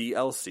Block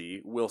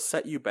DLC will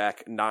set you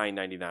back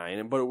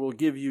 $9.99, but it will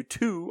give you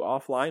 2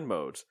 offline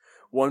modes.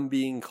 One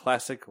being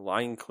classic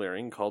line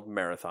clearing called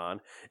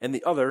Marathon, and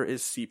the other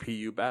is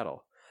CPU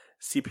Battle.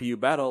 CPU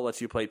Battle lets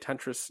you play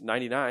Tetris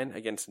 99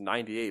 against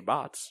 98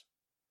 bots.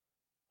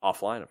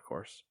 Offline, of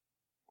course.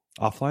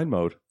 Offline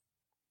mode.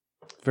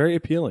 Very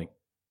appealing.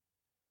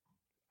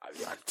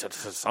 To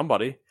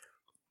somebody.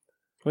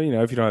 Well, you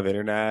know, if you don't have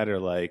internet or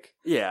like,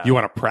 yeah, you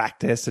want to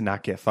practice and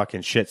not get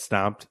fucking shit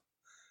stomped.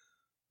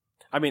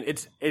 I mean,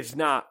 it's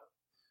not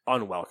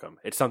unwelcome.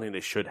 It's something they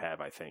should have,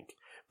 I think.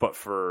 But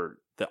for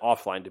the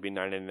offline to be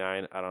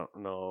 $9.99, I don't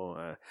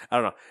know.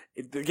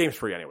 The game's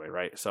free anyway,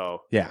 right?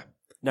 So yeah,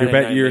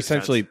 you're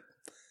essentially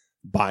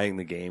buying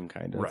the game,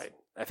 kind of. Right.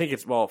 I think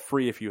it's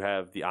free if you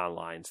have the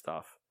online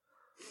stuff.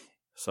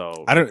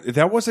 So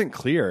that wasn't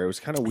clear. It was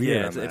kind of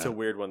weird. Yeah, it's a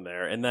weird one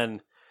there. And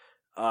then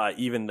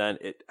even then,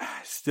 it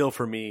still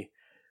for me,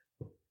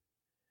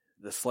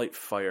 the slight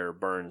fire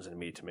burns in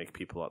me to make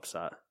people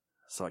upset.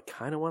 So I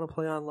kind of want to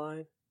play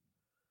online.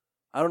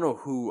 I don't know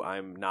who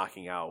I'm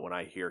knocking out when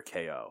I hear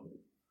KO.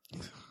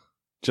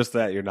 Just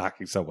that you're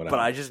knocking someone out.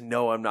 But I just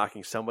know I'm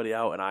knocking somebody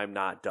out, and I'm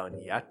not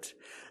done yet.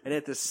 And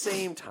at the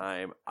same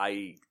time,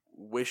 I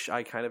wish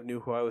I kind of knew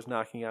who I was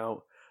knocking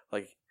out.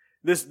 Like,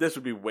 this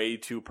would be way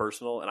too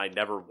personal, and I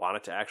never want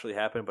it to actually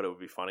happen, but it would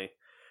be funny. It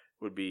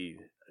would be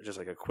just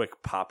like a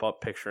quick pop-up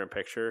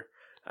picture-in-picture.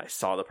 I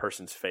saw the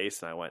person's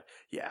face, and I went,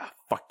 yeah,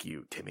 fuck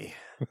you, Timmy.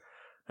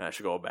 And I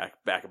should go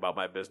back about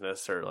my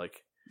business, or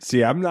like...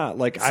 See, I'm not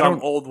like... Some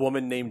old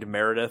woman named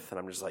Meredith, and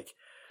I'm just like,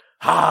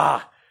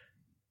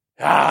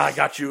 I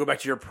got you. Go back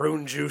to your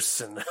prune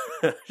juice and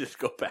just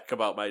go back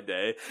about my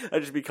day. I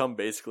just become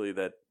basically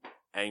that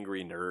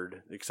angry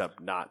nerd,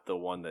 except not the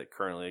one that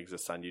currently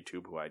exists on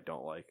YouTube, who I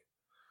don't like.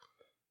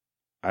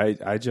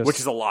 I just, which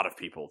is a lot of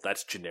people.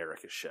 That's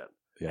generic as shit.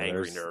 Yeah,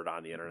 angry nerd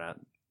on the internet.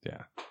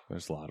 Yeah,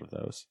 there's a lot of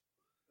those.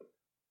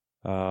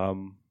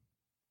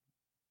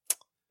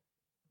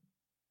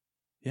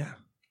 Yeah.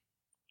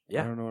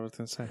 I don't know what I was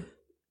going to say.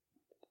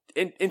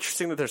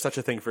 Interesting that there's such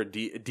a thing for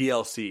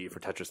DLC for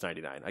Tetris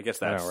 99. I guess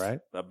that's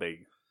a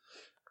big.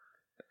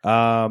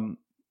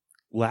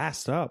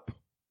 Last up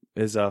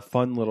is a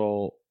fun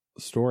little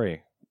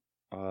story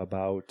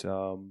about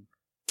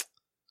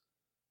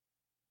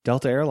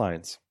Delta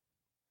Airlines.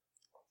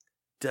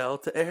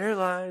 Delta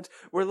Airlines,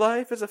 where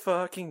life is a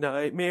fucking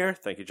nightmare.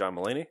 Thank you, John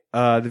Mulaney.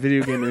 The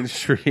video game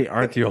industry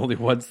aren't the only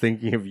ones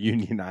thinking of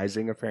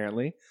unionizing,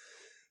 apparently.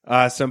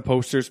 Some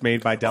posters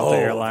made by Delta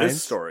Airlines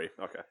this story.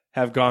 Okay.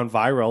 Have gone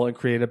viral and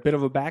created a bit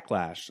of a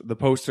backlash. The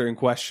poster in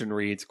question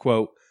reads,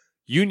 quote,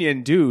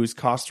 "Union dues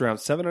cost around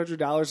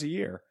 $700 a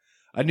year.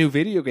 A new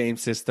video game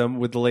system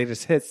with the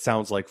latest hits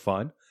sounds like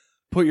fun.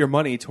 Put your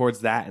money towards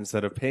that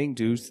instead of paying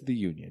dues to the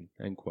union,"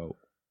 end quote.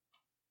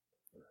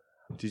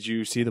 Did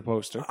you see the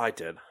poster? I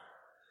did.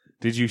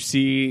 Did you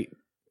see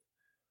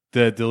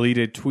the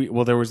deleted tweet?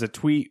 Well, there was a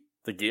tweet.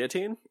 The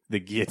guillotine? The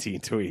guillotine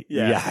tweet.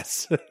 Yeah.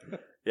 Yes.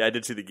 Yeah, I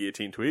did see the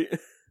guillotine tweet.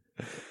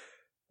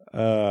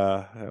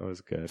 That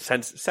was good.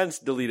 Since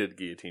deleted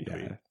guillotine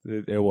tweet.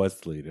 It was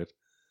deleted.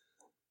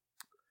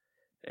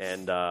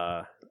 And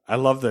I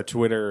love the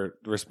Twitter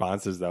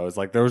responses though. It's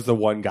like there was the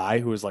one guy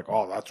who was like,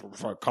 "Oh, that's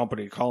a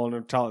company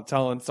calling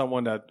telling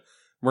someone to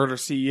murder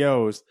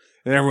CEOs,"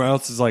 and everyone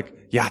else is like,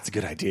 "Yeah, it's a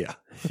good idea."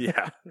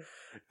 Yeah,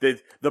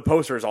 the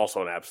poster is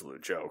also an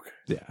absolute joke.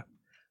 Yeah,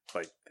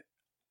 like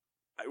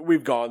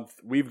we've gone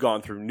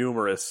through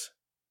numerous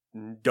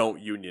don't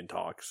union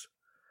talks.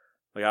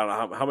 Like I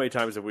don't know how many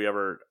times have we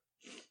ever.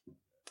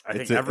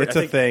 It's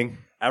a thing.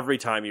 Every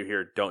time you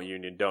hear "don't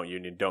union,"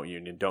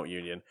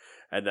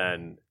 and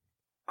then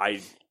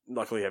I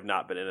luckily have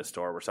not been in a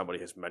store where somebody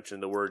has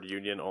mentioned the word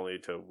union, only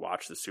to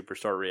watch the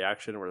Superstore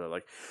reaction where they're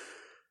like,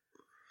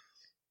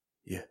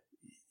 "Yeah,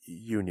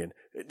 union,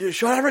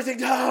 shut everything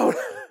down,"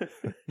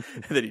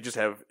 and then you just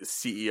have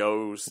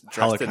CEOs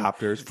dressed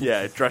helicopters,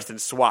 dressed in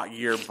SWAT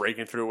gear,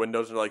 breaking through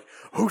windows, and they're like,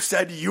 "Who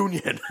said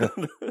union?"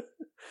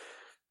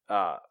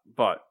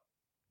 But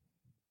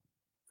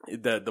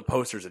the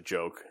poster's a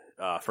joke.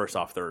 First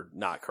off, they're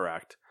not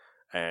correct,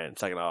 and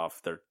second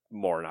off, they're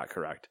more not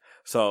correct.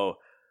 So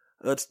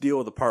let's deal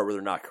with the part where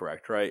they're not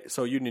correct, right?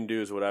 So union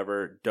dues,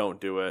 whatever,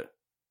 don't do it.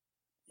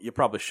 You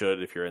probably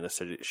should if you're in this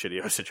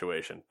shitty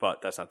situation,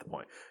 but that's not the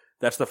point.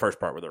 That's the first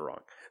part where they're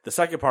wrong. The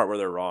second part where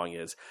they're wrong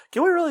is,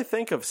 can we really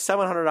think of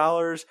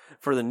 $700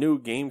 for the new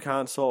game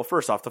console?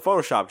 First off, the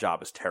Photoshop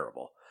job is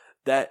terrible.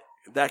 That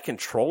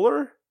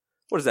controller,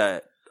 what is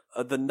that?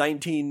 The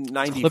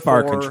 1994 clip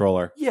art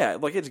controller. Yeah,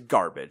 like it's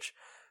garbage.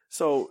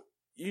 So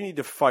you need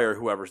to fire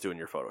whoever's doing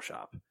your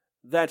Photoshop.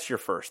 That's your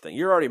first thing.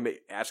 You're already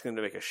asking them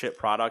to make a shit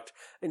product,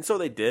 and so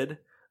they did.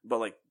 But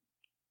like,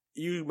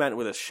 you meant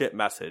with a shit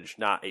message,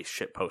 not a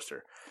shit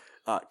poster.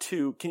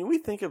 Two, can we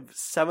think of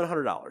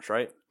 $700?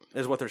 Right,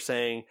 is what they're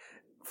saying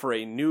for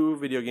a new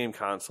video game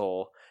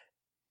console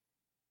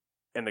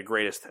and the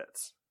greatest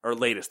hits or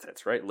latest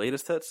hits, right?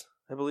 Latest hits,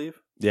 I believe.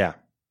 Yeah,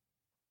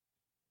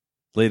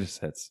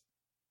 latest hits.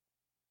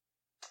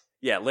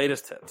 Yeah,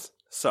 latest hits.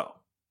 So,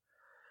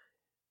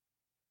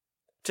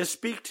 to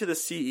speak to the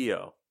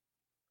CEO,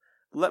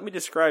 let me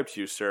describe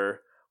to you,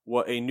 sir,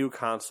 what a new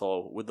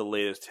console with the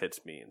latest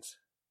hits means.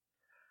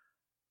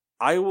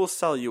 I will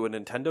sell you a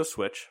Nintendo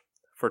Switch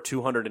for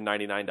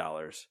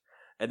 $299,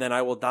 and then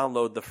I will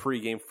download the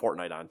free game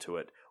Fortnite onto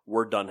it.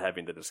 We're done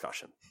having the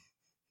discussion.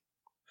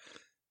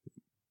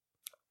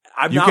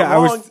 I'm not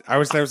wrong. I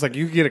was like,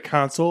 you could get a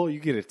console,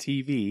 you get a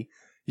TV,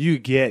 you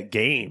get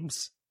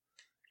games.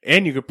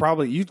 And you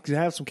could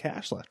have some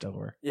cash left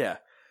over. Yeah.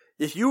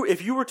 If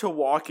you were to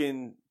walk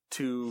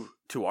into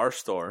our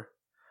store,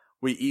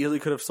 we easily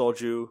could have sold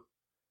you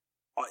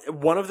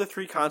one of the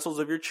three consoles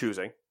of your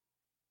choosing,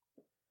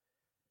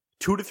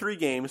 2 to 3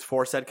 games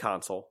for said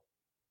console,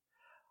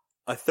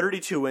 a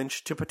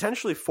 32-inch to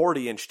potentially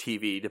 40-inch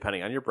TV,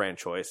 depending on your brand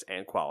choice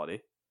and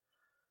quality,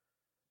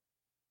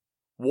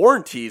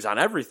 warranties on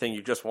everything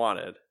you just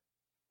wanted,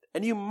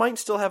 and you might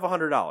still have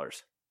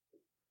 $100.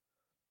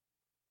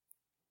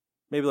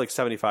 Maybe like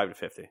 75 to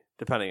 50,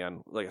 depending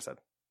on, like I said,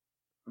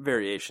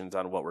 variations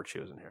on what we're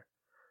choosing here.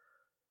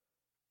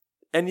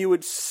 And you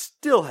would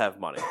still have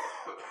money.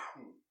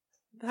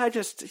 I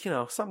just,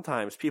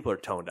 sometimes people are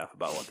tone deaf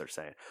about what they're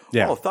saying.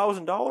 Yeah. Oh,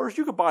 $1,000?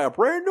 You could buy a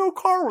brand new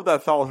car with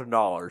that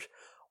 $1,000.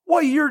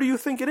 What year do you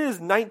think it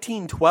is?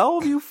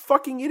 1912, you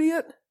fucking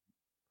idiot?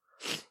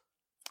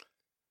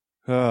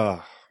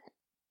 There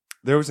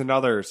was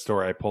another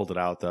story. I pulled it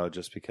out, though,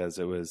 just because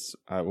it was...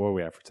 what were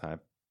we at for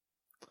time?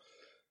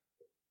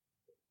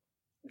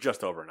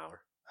 Just over an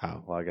hour.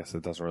 Oh, well, I guess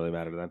it doesn't really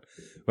matter then.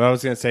 What I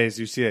was going to say is,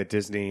 you see that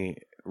Disney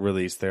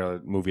released their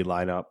movie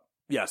lineup?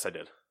 Yes, I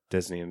did.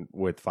 Disney and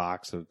with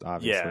Fox,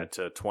 obviously. Yeah,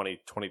 to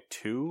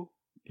 2022.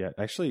 Yeah,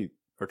 actually,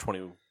 or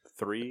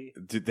 23.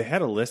 They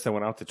had a list that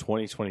went out to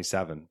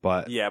 2027,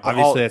 but but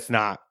obviously it's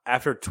not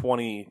after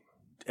 20.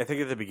 I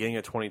think at the beginning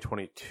of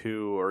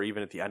 2022, or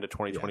even at the end of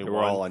 2021,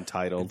 they're all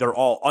untitled. They're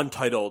all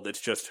untitled. It's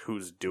just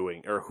who's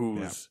doing or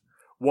who's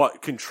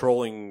what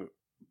controlling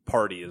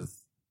party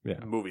is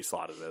movie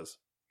slot it is.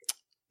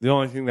 The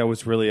only thing that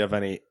was really of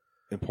any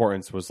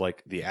importance was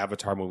like the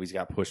Avatar movies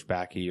got pushed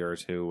back a year or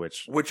two,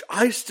 which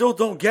I still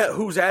don't get.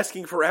 Who's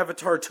asking for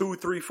Avatar 2,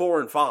 3,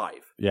 4, and 5?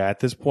 Yeah, at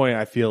this point,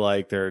 I feel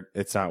like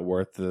it's not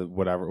worth the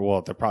whatever.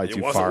 Well, they're probably too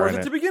far. It wasn't worth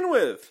it to begin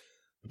with.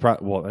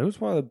 Well, it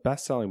was one of the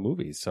best-selling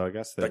movies, so I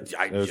guess that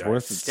it was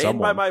worth it. Stand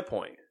by my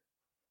point.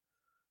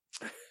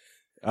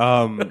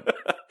 I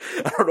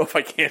don't know if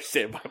I can't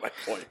stand by my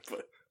point,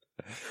 but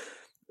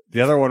the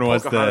other one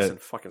was Pocahontas in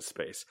fucking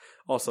space.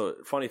 Also,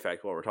 funny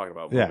fact while we're talking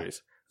about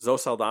movies, Zoe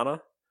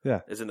Saldana,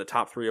 is in the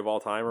top 3 of all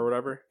time or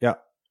whatever. Yeah,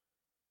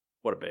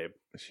 what a babe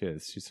she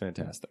is. She's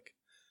fantastic.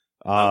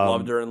 I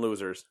loved her in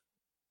Losers.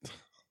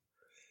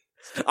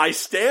 I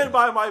stand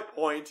by my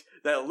point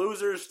that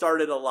Losers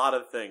started a lot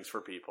of things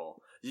for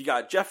people. You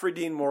got Jeffrey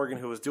Dean Morgan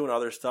who was doing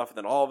other stuff, and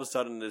then all of a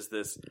sudden there's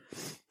this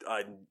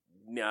the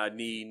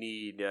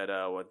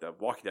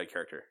Walking Dead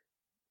character.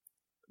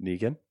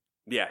 Negan?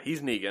 Yeah, he's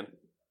Negan.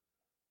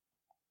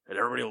 And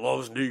everybody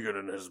loves Negan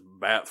and his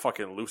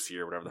fucking Lucy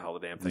or whatever the hell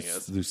the damn thing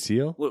is.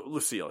 Lucille?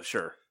 Lucille,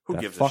 sure. Who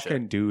gives a shit?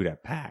 Fucking dude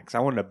at PAX. I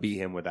wanted to beat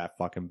him with that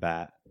fucking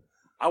bat.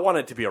 I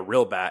wanted to be a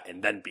real bat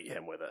and then beat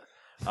him with it.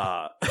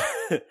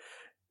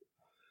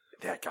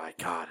 That guy,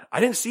 God. I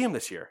didn't see him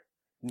this year.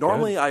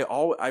 Normally,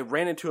 I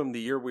ran into him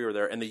the year we were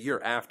there, and the year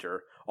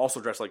after,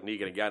 also dressed like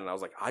Negan again, and I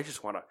was like, I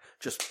just want to,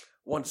 just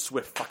one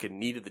swift fucking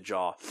knee to the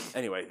jaw.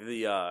 Anyway,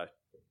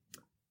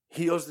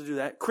 he goes to do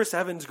that. Chris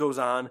Evans goes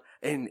on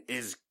and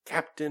is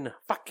Captain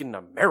fucking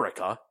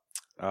America.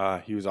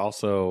 He was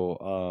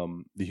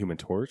also the Human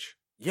Torch.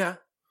 Yeah.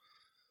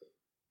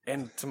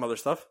 And some other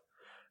stuff.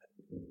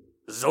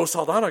 Zoe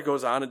Saldana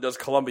goes on and does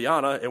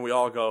Columbiana, and we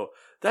all go,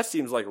 that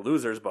seems like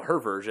Losers, but her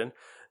version.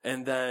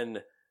 And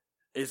then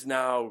is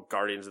now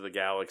Guardians of the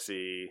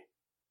Galaxy,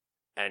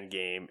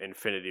 Endgame,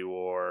 Infinity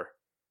War,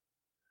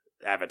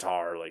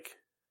 Avatar, like,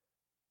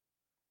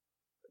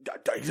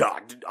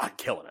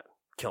 killing it.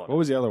 Killing it. What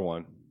was the other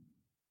one?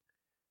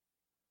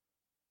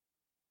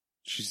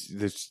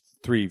 There's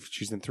 3.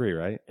 She's in 3,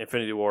 right?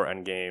 Infinity War,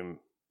 Endgame,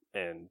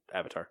 and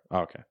Avatar.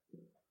 Oh, okay.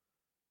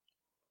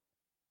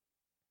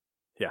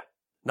 Yeah.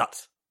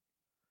 Nuts.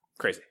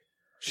 Crazy.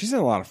 She's in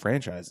a lot of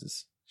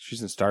franchises.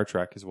 She's in Star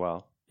Trek as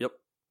well. Yep.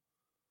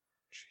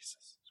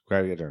 Jesus.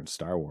 Gotta get her in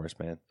Star Wars,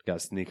 man. Gotta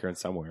sneak her in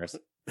somewhere.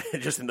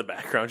 Just in the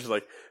background, she's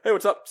like, hey,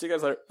 what's up? See you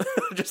guys later.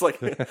 Just like,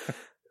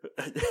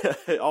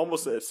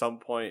 almost at some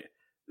point,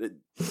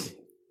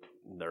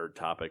 nerd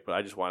topic, but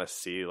I just want to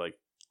see like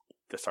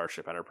the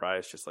Starship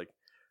Enterprise just like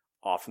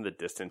off in the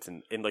distance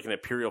and in like an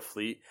Imperial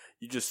fleet.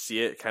 You just see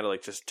it kind of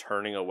like just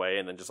turning away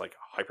and then just like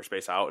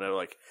hyperspace out, and they're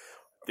like,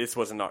 this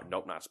wasn't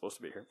nope, not supposed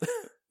to be here.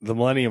 The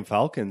Millennium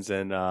Falcons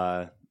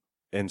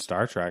in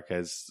Star Trek,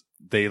 as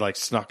they like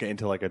snuck it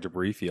into like a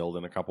debris field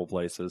in a couple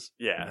places.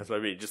 Yeah, that's what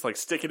I mean. Just like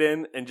stick it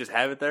in and just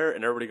have it there,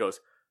 and everybody goes,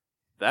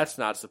 that's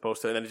not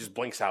supposed to, and then it just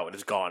blinks out and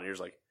it's gone, and you're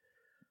just like,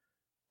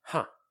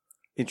 huh.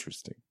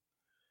 Interesting.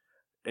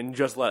 And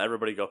just let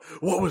everybody go,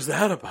 what was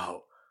that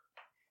about?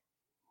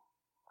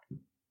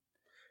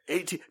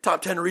 18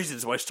 top 10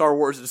 reasons why Star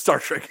Wars and Star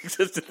Trek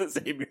exist in the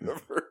same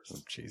universe. Oh,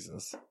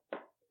 Jesus.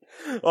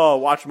 Oh,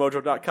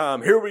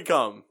 WatchMojo.com. Here we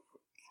come.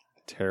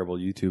 Terrible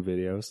YouTube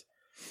videos.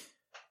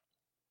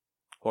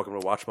 Welcome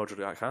to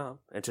WatchMojo.com.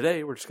 And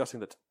today we're discussing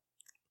the...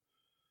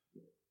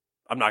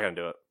 I'm not going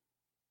to do it.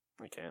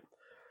 I can't.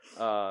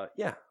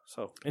 Yeah,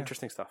 so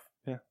interesting stuff.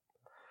 Yeah.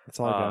 That's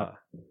all I got.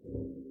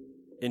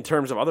 In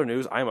terms of other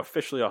news, I am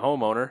officially a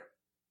homeowner.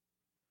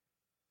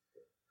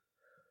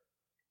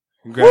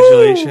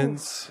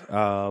 Congratulations.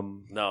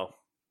 No.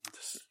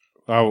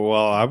 Oh,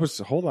 well,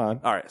 hold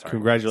on. All right, sorry.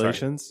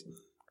 Congratulations.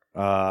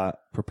 Sorry.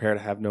 Prepare to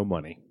have no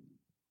money.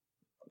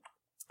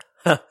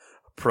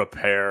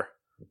 Prepare.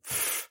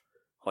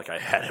 Like I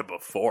had it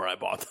before I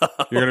bought the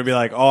house. You're going to be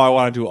like, oh, I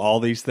want to do all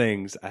these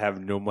things. I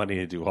have no money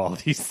to do all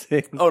these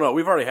things. Oh, no.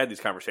 We've already had these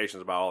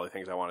conversations about all the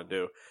things I want to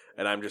do.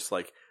 And I'm just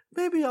like,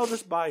 maybe I'll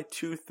just buy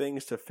 2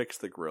 things to fix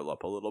the grill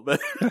up a little bit.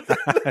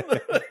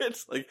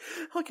 It's like,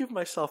 I'll give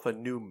myself a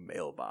new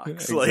mailbox.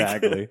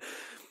 Exactly.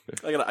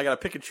 Like, I gotta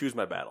pick and choose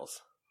my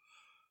battles.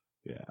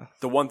 Yeah.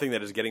 The one thing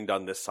that is getting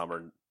done this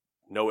summer,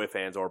 no ifs,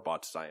 ands, or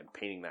buts, is I am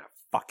painting that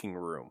fucking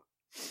room.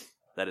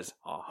 That is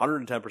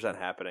 110%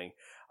 happening.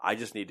 I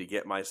just need to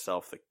get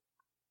myself the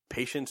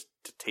patience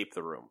to tape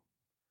the room.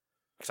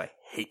 Because I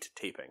hate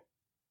taping.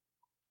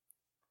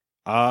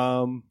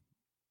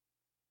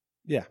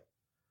 Yeah.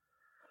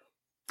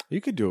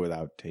 You could do it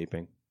without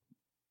taping.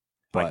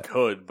 I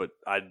could, but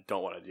I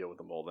don't want to deal with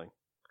the molding.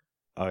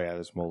 Oh, yeah,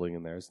 there's molding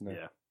in there, isn't there?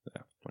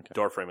 Yeah. Okay.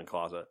 Door frame and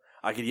closet.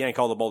 I could yank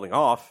all the molding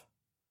off.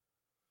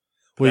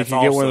 Well, you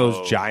can get one of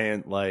those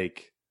giant,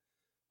 like,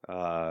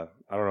 I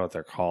don't know what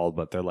they're called,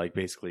 but they're like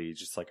basically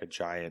just like a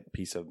giant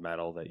piece of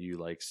metal that you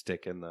like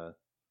stick in the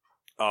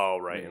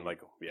and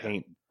like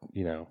paint,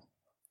 you know.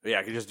 Yeah,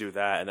 I could just do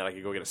that, and then I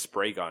could go get a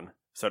spray gun,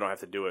 so I don't have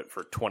to do it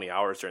for 20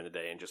 hours during the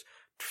day, and just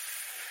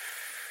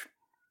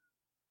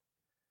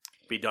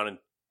be done in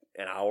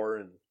an hour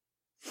and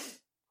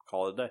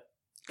call it a day.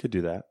 Could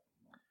do that.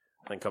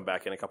 Then come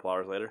back in a couple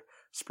hours later,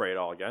 spray it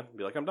all again,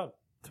 be like, I'm done.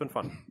 It's been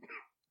fun.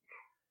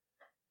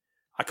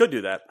 I could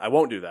do that. I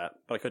won't do that,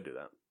 but I could do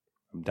that.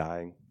 I'm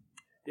dying.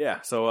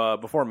 Yeah, so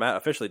before Matt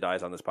officially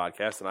dies on this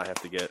podcast and I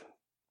have to get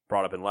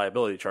brought up in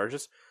liability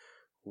charges,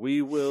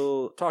 we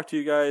will talk to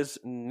you guys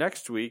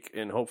next week,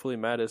 and hopefully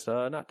Matt is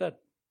not dead.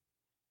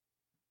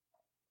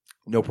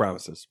 No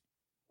promises.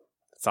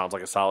 Sounds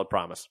like a solid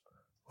promise.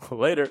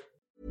 Later.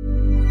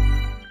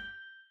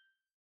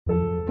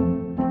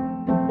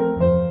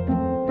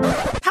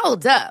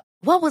 Hold up.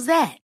 What was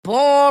that?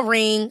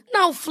 Boring.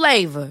 No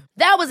flavor.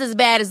 That was as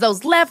bad as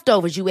those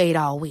leftovers you ate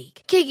all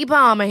week. Keke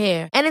Palmer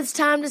here, and it's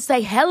time to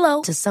say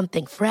hello to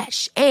something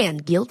fresh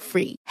and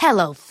guilt-free.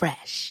 Hello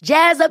Fresh.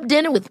 Jazz up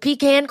dinner with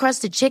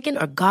pecan-crusted chicken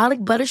or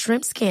garlic butter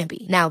shrimp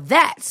scampi. Now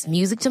that's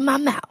music to my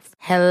mouth.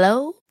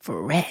 Hello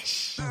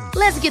Fresh.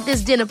 Let's get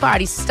this dinner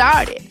party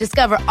started.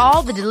 Discover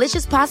all the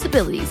delicious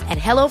possibilities at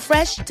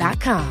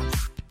HelloFresh.com.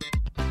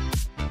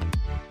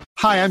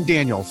 Hi, I'm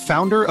Daniel,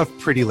 founder of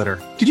Pretty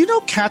Litter. Did you know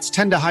cats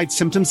tend to hide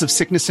symptoms of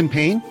sickness and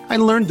pain? I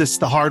learned this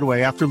the hard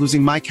way after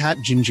losing my cat,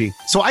 Gingy.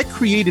 So I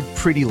created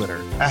Pretty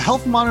Litter, a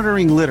health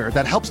monitoring litter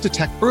that helps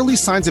detect early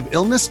signs of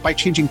illness by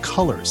changing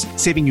colors,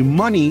 saving you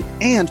money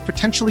and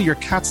potentially your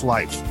cat's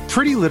life.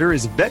 Pretty Litter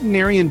is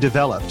veterinarian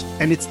developed,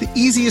 and it's the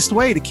easiest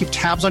way to keep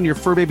tabs on your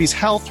fur baby's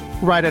health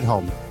right at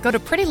home. Go to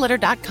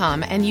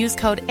prettylitter.com and use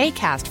code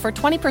ACAST for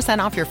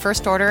 20% off your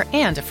first order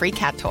and a free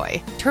cat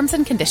toy. Terms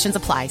and conditions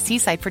apply. See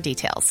site for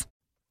details.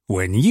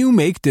 When you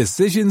make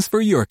decisions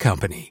for your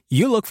company,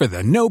 you look for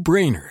the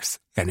no-brainers.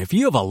 And if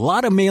you have a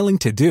lot of mailing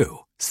to do,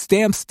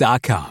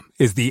 Stamps.com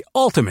is the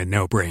ultimate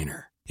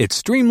no-brainer. It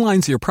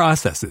streamlines your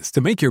processes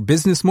to make your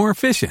business more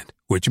efficient,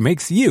 which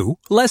makes you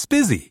less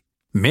busy.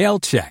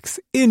 Mail checks,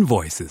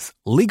 invoices,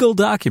 legal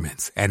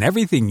documents, and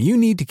everything you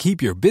need to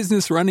keep your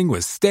business running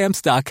with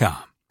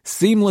Stamps.com.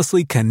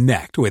 Seamlessly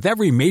connect with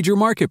every major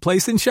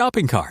marketplace and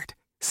shopping cart.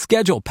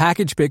 Schedule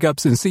package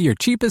pickups and see your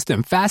cheapest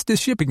and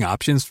fastest shipping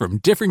options from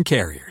different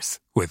carriers,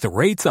 with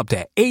rates up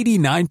to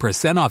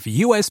 89% off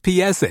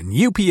USPS and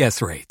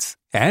UPS rates.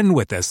 And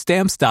with the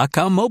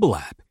Stamps.com mobile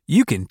app,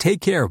 you can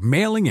take care of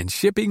mailing and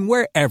shipping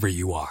wherever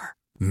you are.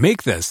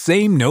 Make the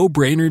same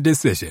no-brainer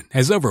decision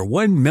as over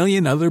 1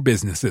 million other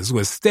businesses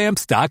with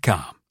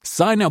Stamps.com.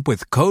 Sign up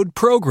with code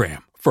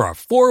PROGRAM for a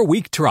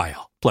 4-week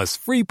trial, plus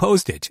free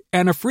postage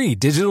and a free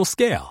digital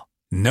scale.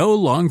 No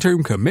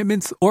long-term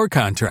commitments or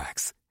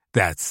contracts.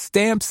 That's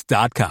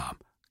Stamps.com.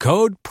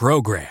 Code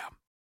PROGRAM.